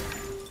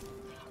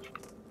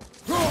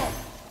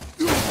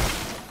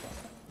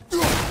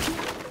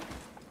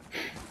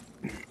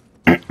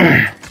we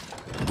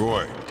go.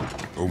 Boy,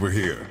 over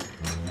here.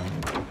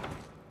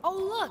 Oh,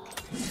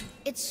 look!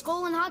 It's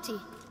Skull and Hati,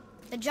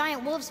 the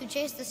giant wolves who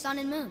chased the sun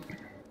and moon.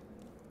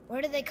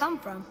 Where did they come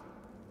from?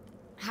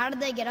 How did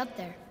they get up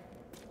there?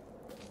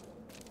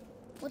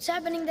 What's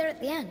happening there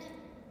at the end?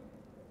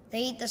 They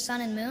eat the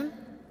sun and moon?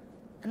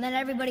 And then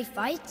everybody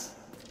fights?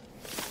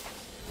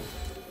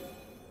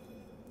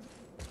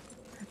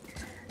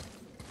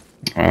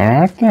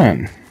 Alright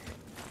then.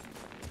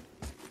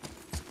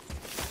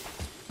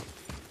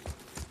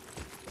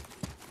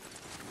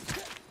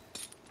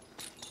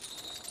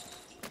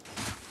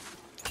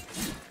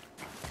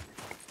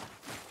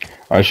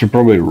 I should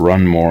probably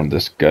run more in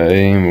this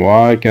game.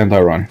 Why can't I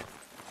run?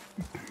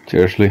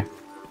 Seriously?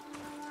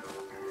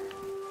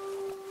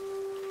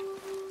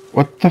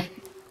 What the f—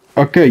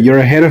 Okay, you're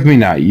ahead of me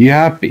now. You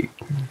happy?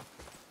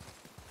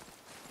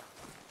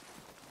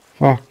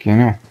 Fuck, you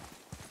know.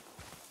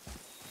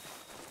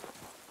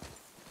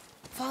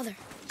 Father,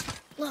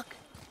 look.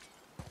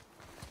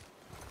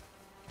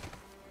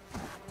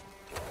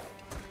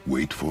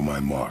 Wait for my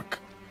mark.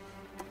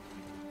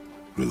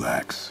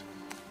 Relax.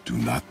 Do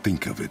not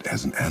think of it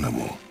as an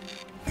animal.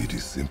 It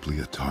is simply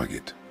a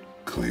target.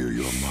 Clear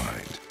your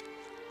mind.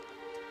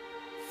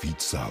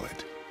 Feet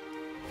solid.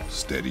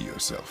 Steady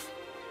yourself.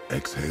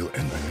 Exhale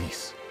and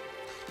release.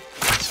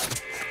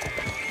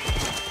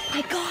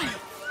 I got it.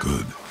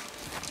 Good.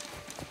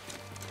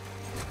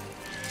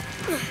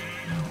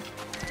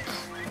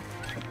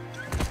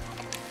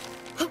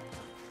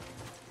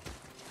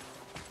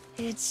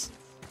 It's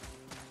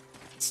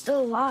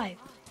still alive.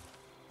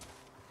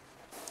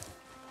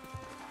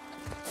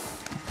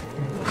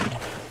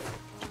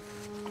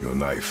 Your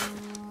knife.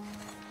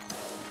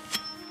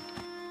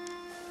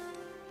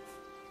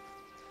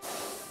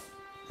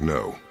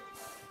 No.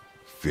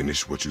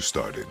 Finish what you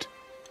started.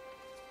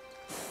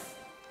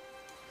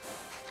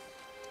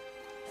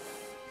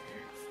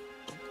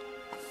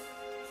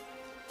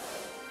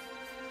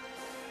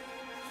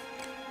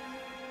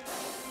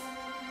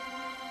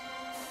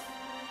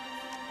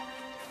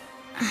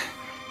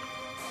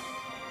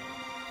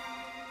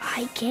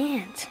 I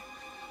can't.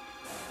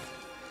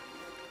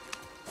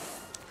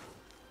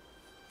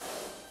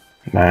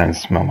 Man,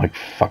 smell like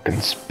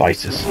fucking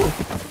spices.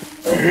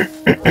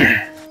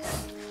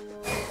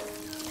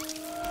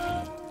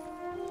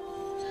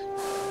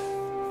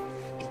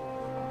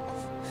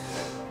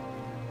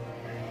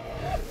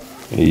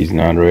 He's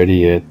not ready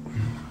yet.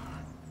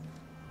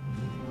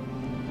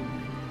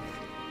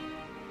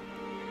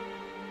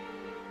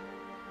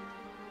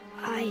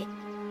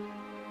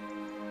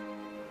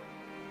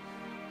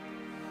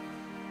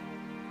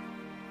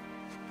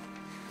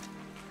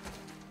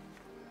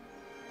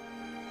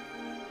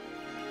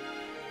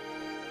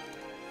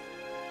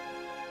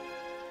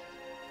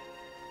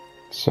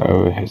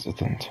 So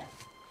hesitant.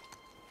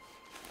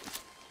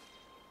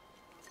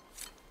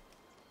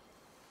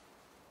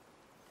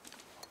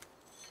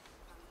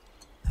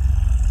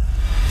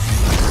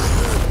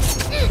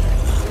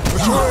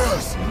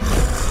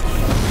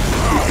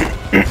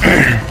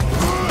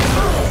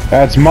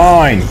 That's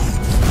mine.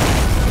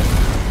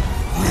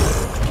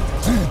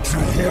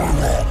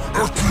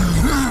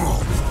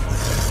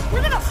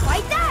 We're gonna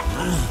fight that?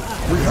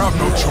 We have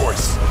no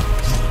choice.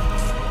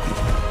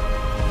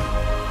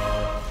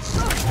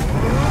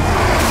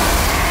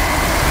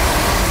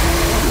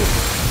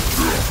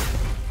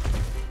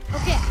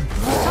 Okay,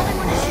 tell me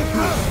when to shoot.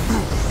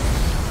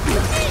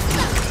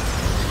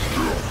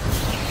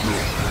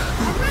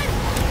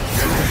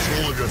 Get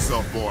control of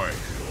yourself, boy.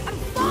 I'm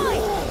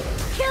fine.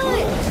 Kill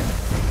it.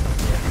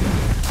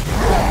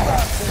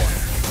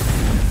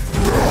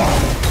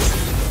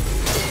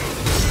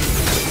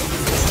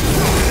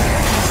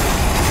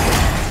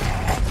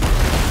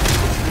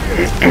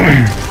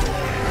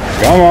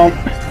 Come on.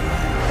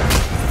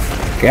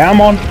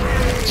 Come on.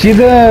 See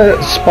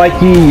the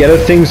spiky yellow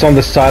things on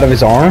the side of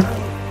his arm?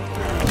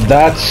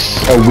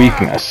 That's a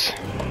weakness.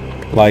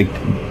 Like,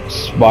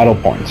 vital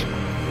point.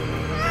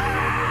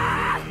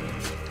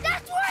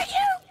 That's what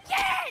you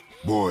get!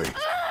 Boy,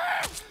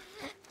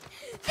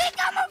 Think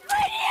I'm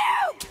afraid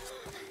of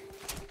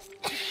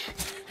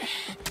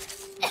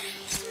you!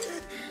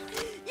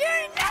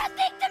 You're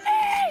nothing to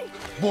me!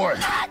 boy,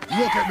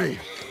 look at me.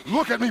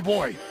 Look at me,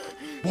 boy.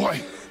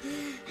 Boy,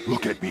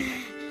 look at me.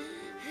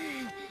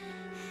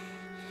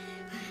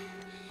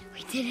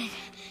 We did it.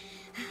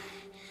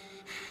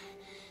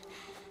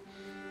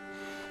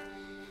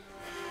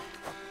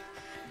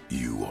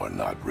 You are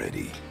not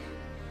ready.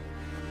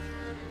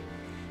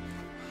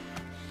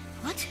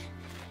 What?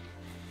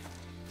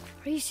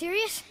 Are you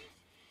serious?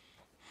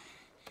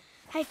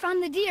 I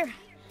found the deer.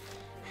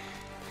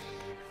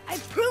 I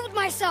proved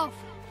myself.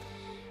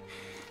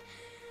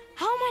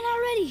 How am I not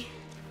ready?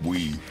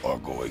 We are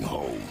going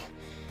home.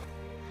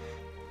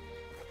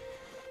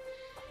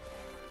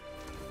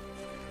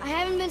 I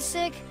haven't been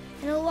sick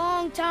in a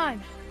long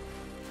time.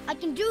 I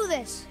can do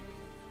this.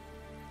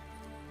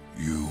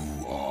 You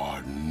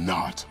are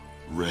not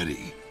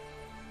ready.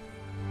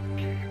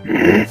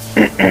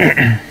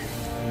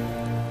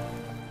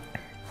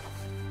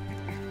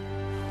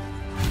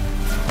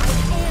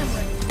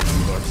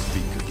 Let's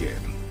speak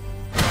again.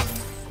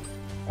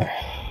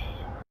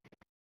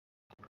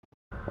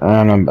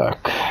 And I'm back.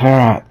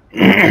 Alright.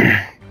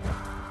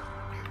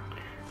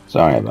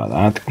 Sorry about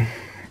that.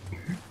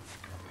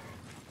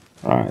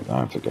 Right, I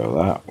have to go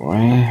that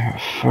way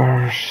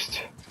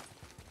first.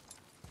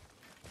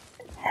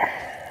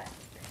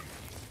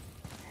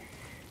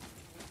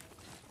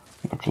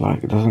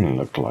 It doesn't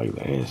look like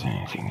there is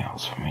anything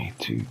else for me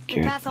to The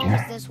get. path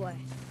always this way.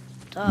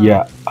 Duh.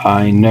 Yeah,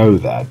 I know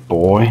that,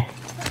 boy.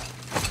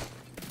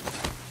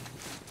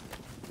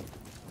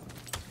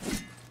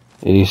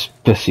 He's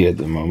busy at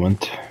the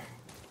moment.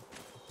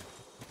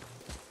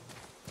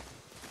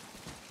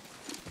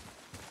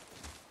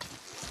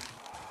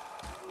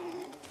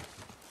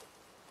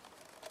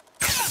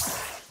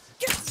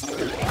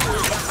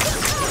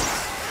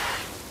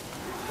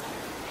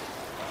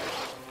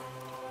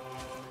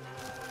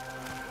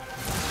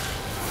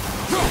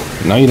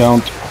 No, you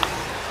don't.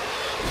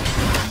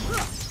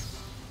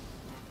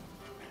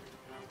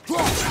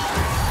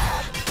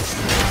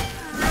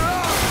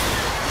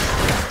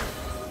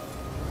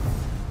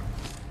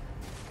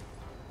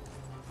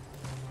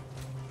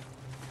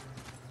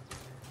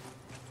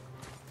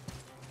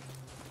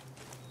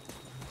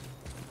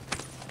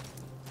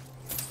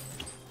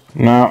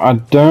 Now, I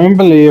don't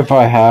believe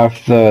I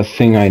have the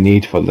thing I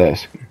need for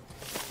this.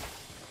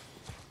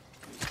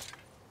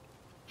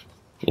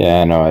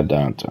 Yeah, no, I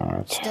don't.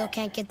 Alright. Still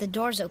can't get the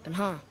doors open,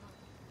 huh?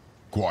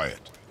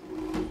 Quiet.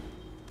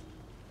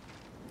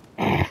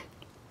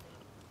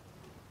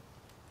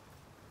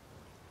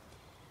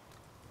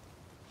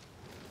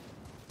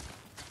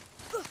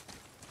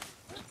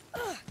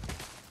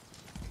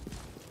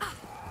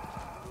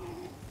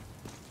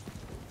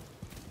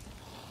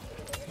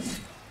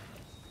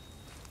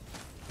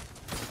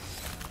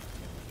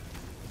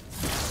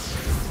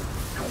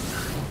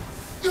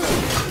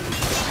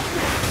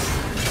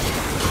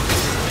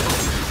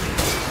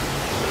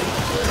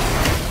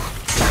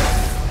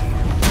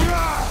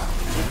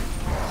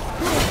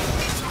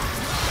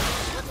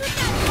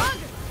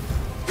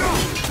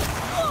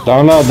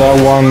 Don't let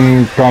that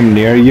one come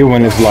near you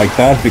when it's like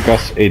that,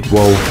 because it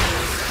will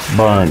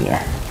burn you.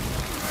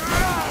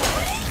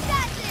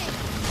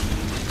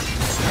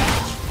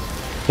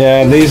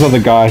 Yeah, these are the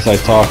guys I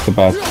talked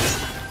about.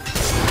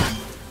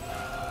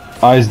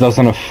 Ice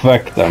doesn't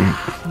affect them.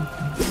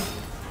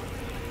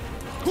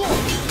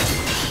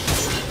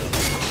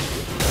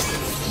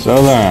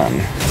 So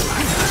then...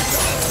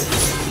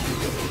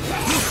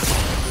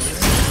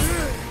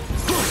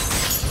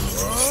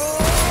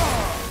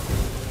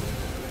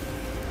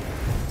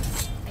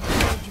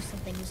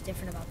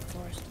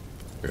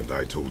 And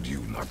I told you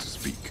not to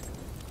speak.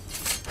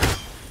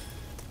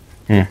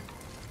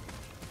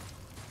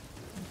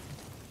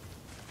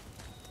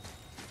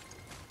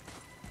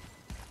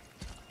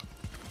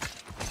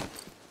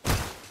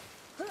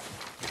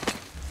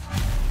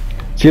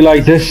 See,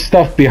 like this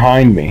stuff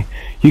behind me.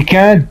 You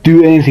can't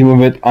do anything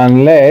with it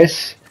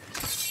unless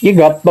you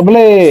got the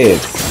blade.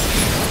 I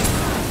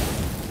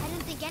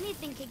didn't think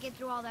anything could get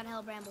through all that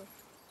hell bramble.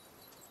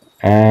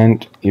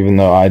 And even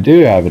though I do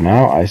have it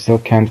now, I still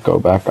can't go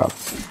back up.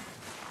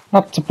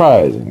 Not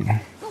surprising.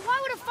 But why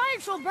would a fire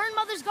troll burn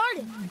Mother's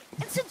garden?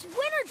 And since when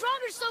are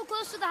Draugrs so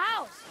close to the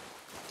house?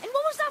 And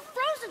what was that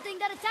frozen thing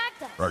that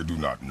attacked us? I do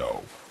not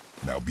know.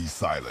 Now be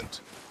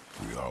silent.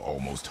 We are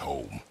almost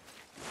home.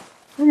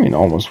 I mean,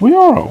 almost. We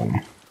are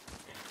home.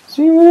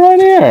 See, we're right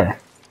here.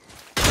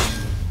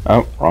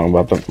 Oh, wrong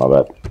button. My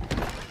bad.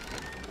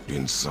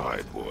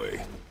 Inside,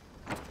 boy.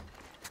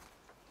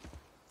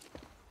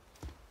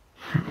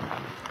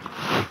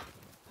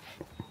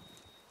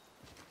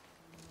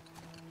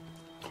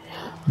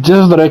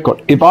 Just the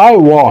record. If I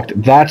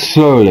walked that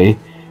slowly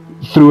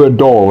through a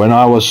door when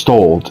I was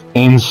stalled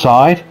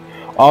inside,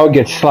 I would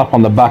get slapped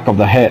on the back of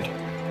the head.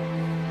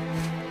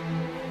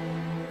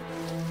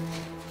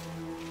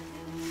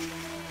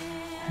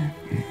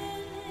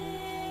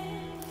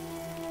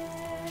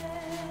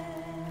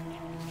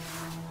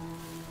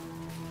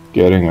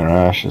 Getting her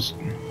ashes.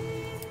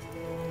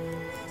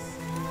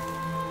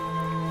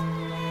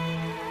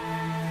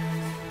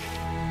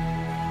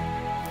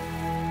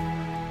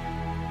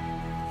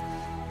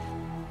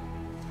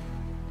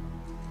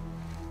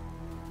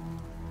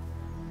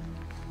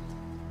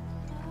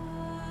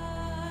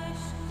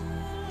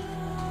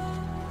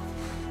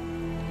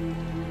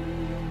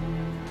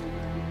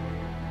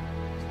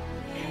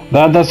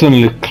 That doesn't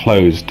look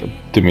closed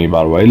to me,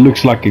 by the way. It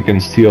looks like it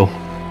can still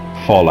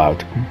fall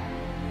out.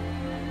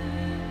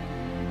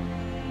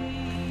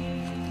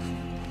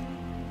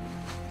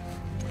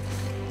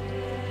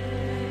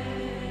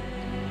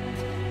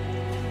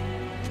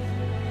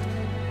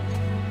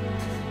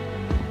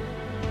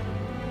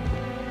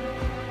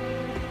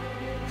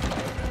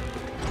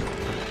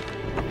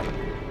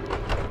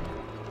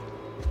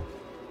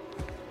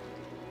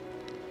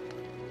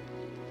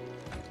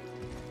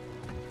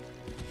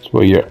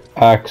 Where your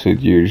axe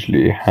would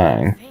usually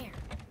hang.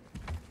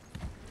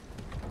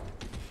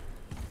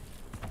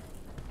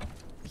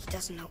 He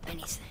doesn't know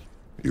anything.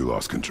 You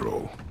lost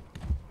control.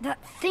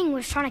 That thing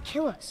was trying to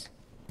kill us.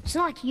 It's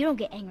not like you don't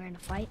get angry in a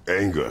fight.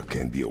 Anger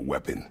can be a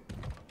weapon.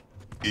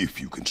 If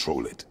you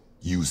control it,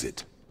 use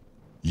it.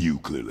 You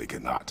clearly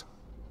cannot.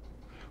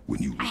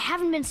 When you... I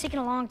haven't been sick in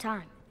a long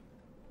time.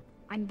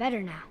 I'm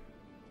better now.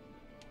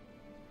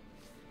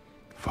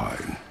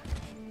 Fine.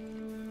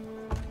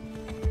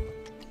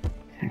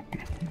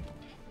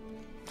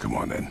 Come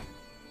on then.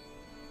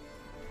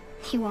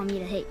 You want me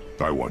to hit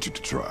you? I want you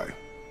to try.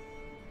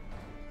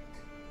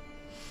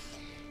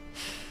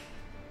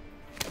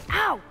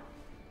 Ow!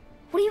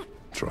 What are you...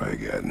 Try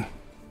again.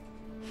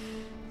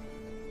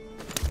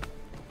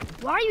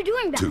 Why are you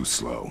doing that? Too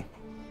slow.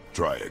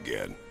 Try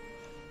again.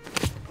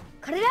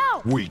 Cut it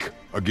out! Weak.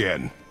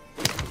 Again.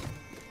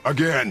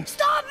 Again.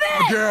 Stop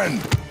it!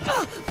 Again!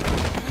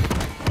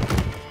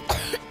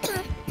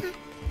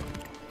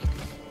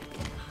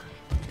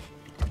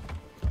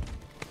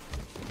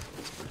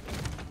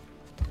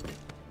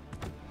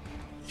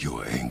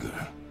 Your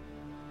anger.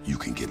 You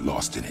can get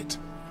lost in it.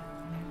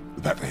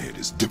 The path ahead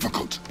is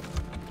difficult.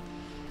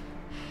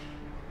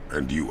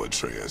 And you,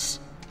 Atreus,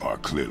 are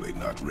clearly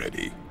not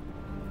ready.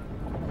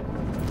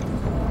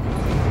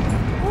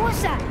 What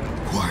was that?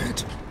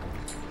 Quiet.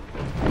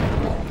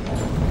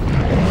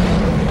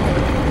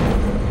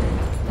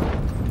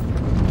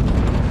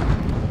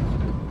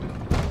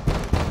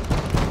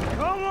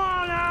 Come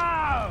on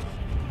out!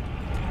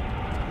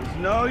 There's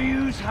no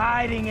use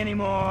hiding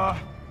anymore.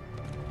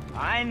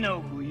 I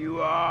know who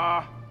you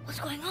are. What's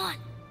going on?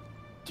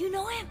 Do you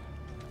know him?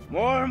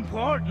 More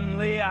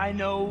importantly, I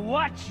know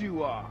what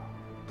you are.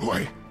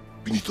 Boy,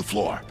 beneath the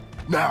floor.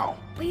 Now.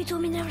 But you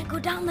told me never to go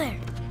down there.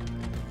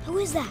 Who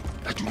is that?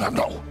 I do not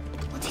know.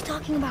 What's he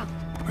talking about?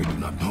 I do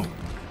not know.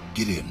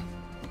 Get in.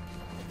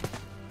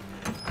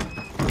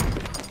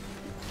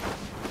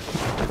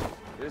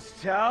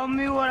 Just tell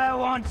me what I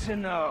want to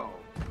know.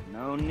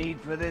 No need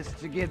for this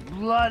to get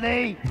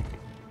bloody.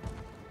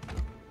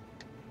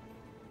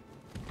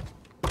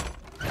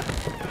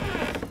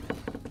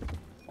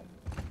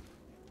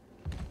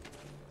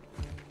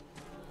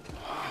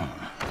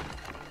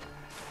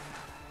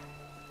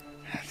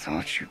 I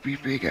thought you'd be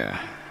be bigger.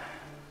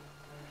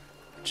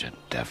 But you're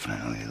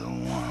definitely the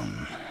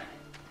one.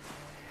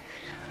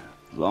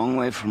 Long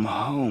way from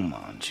home,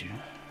 aren't you?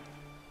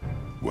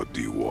 What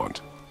do you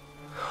want?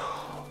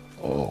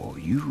 Oh,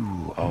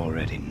 you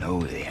already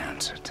know the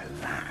answer to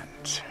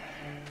that.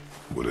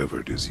 Whatever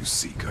it is you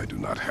seek, I do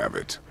not have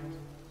it.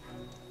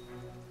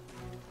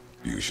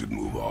 You should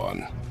move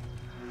on.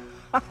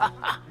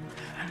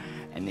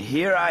 And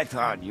here I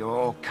thought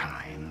your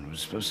kind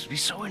was supposed to be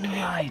so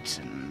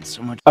enlightened,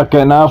 so much...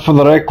 Okay, now for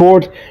the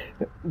record,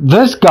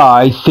 this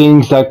guy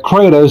thinks that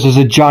Kratos is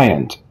a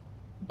giant,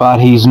 but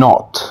he's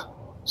not.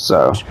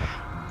 So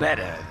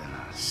better than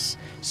us,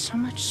 so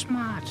much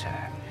smarter.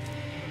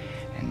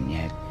 And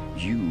yet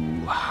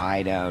you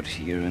hide out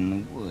here in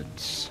the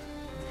woods,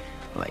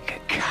 like a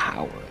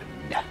coward.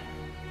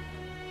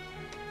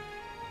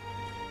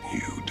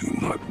 You do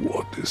not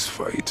want this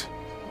fight.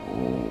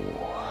 Oh,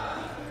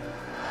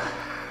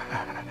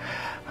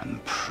 I'm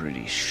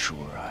pretty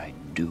sure I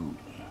do.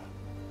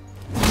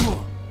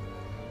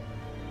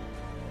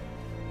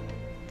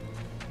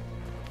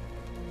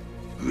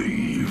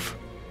 Leave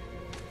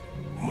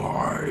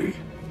my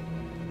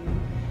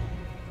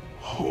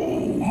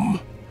home.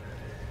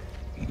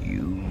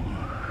 You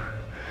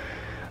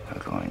are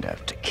going to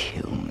have to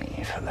kill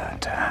me for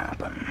that to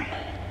happen.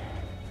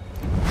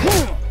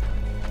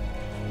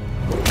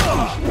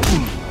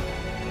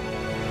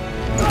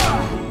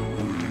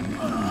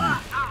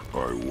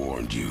 I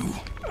warned you.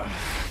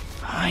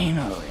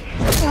 Finally.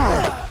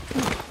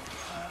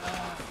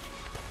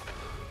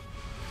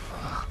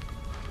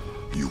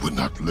 You would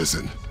not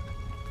listen.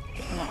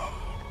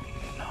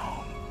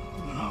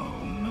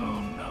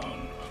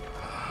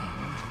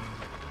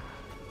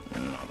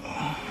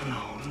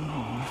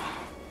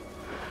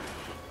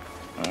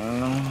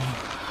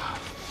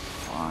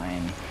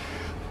 Fine.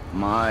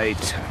 My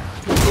turn.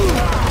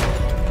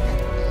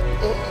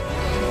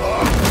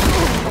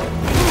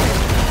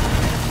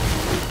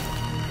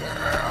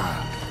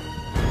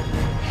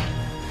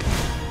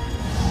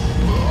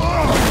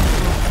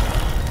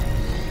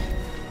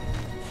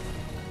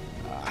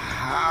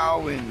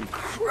 How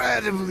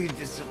incredibly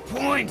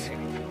disappointing.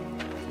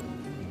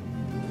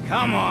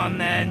 Come on,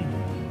 then.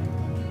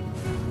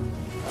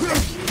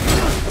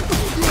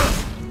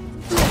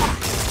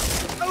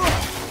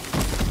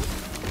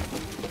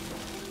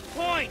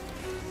 Point.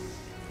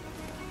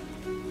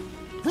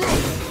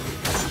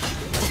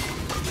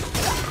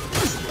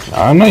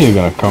 I know you're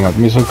gonna come at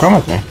me, so come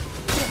at me.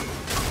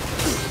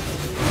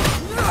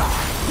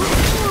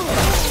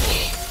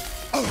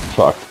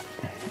 Fuck.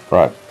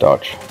 Right,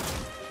 dodge.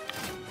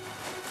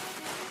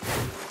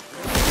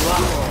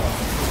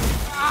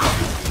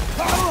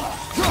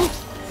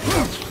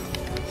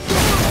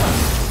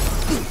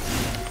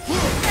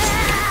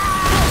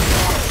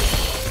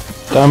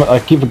 Damn it, I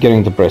keep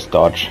forgetting to press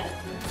dodge.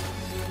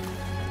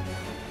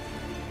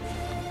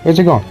 Where's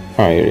he going?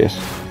 Oh, here he is.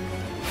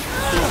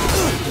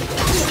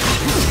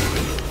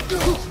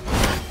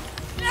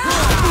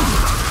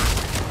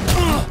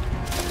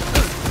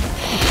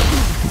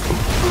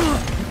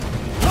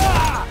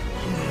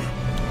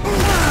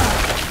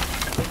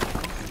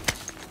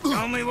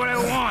 Tell me what I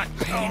want.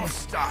 Pain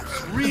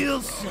stops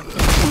real simple.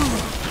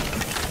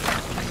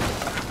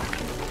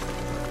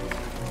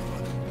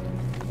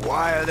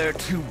 Why are there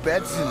two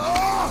beds in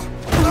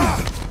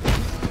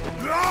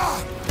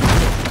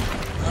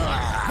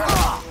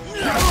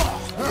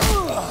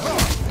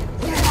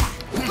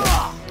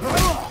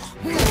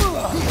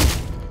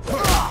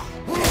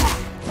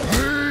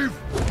Leave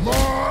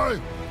my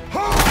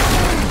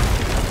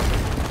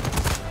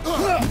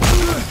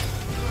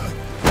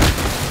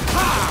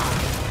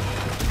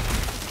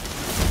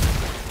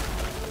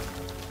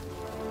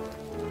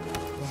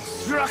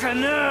Struck a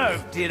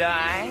nerve, did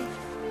I?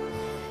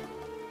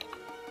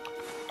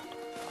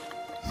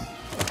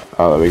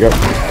 Oh, there we go.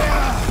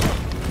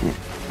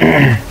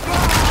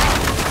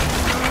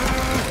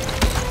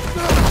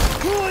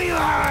 Who are you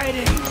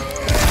hiding?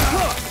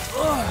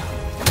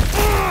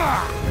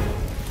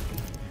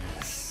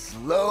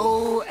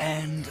 Slow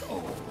and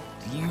old.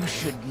 You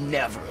should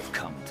never have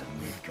come to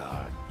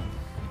Midgard.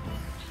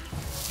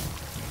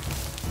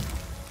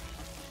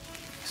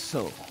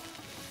 So,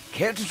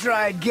 care to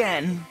try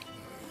again?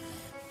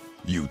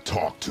 You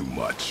talk too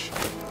much.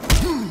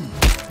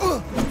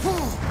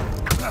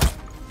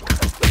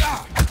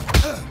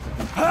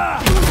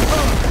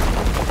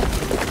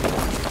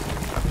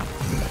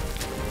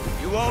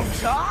 You won't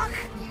talk?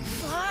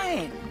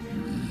 Fine.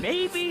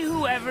 Maybe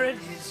whoever it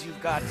is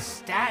you've got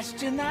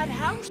stashed in that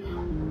house.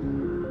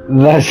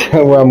 That's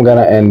where I'm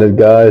gonna end it,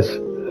 guys.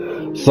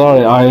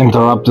 Sorry, I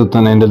interrupted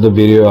and ended the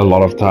video a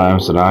lot of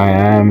times, and I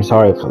am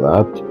sorry for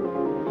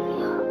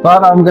that.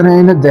 But I'm gonna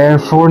end it there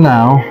for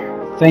now.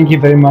 Thank you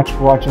very much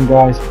for watching,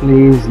 guys.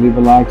 Please leave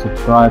a like,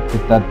 subscribe,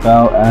 hit that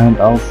bell, and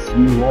I'll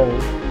see you all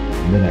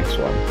in the next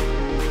one.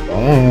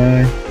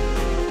 Bye.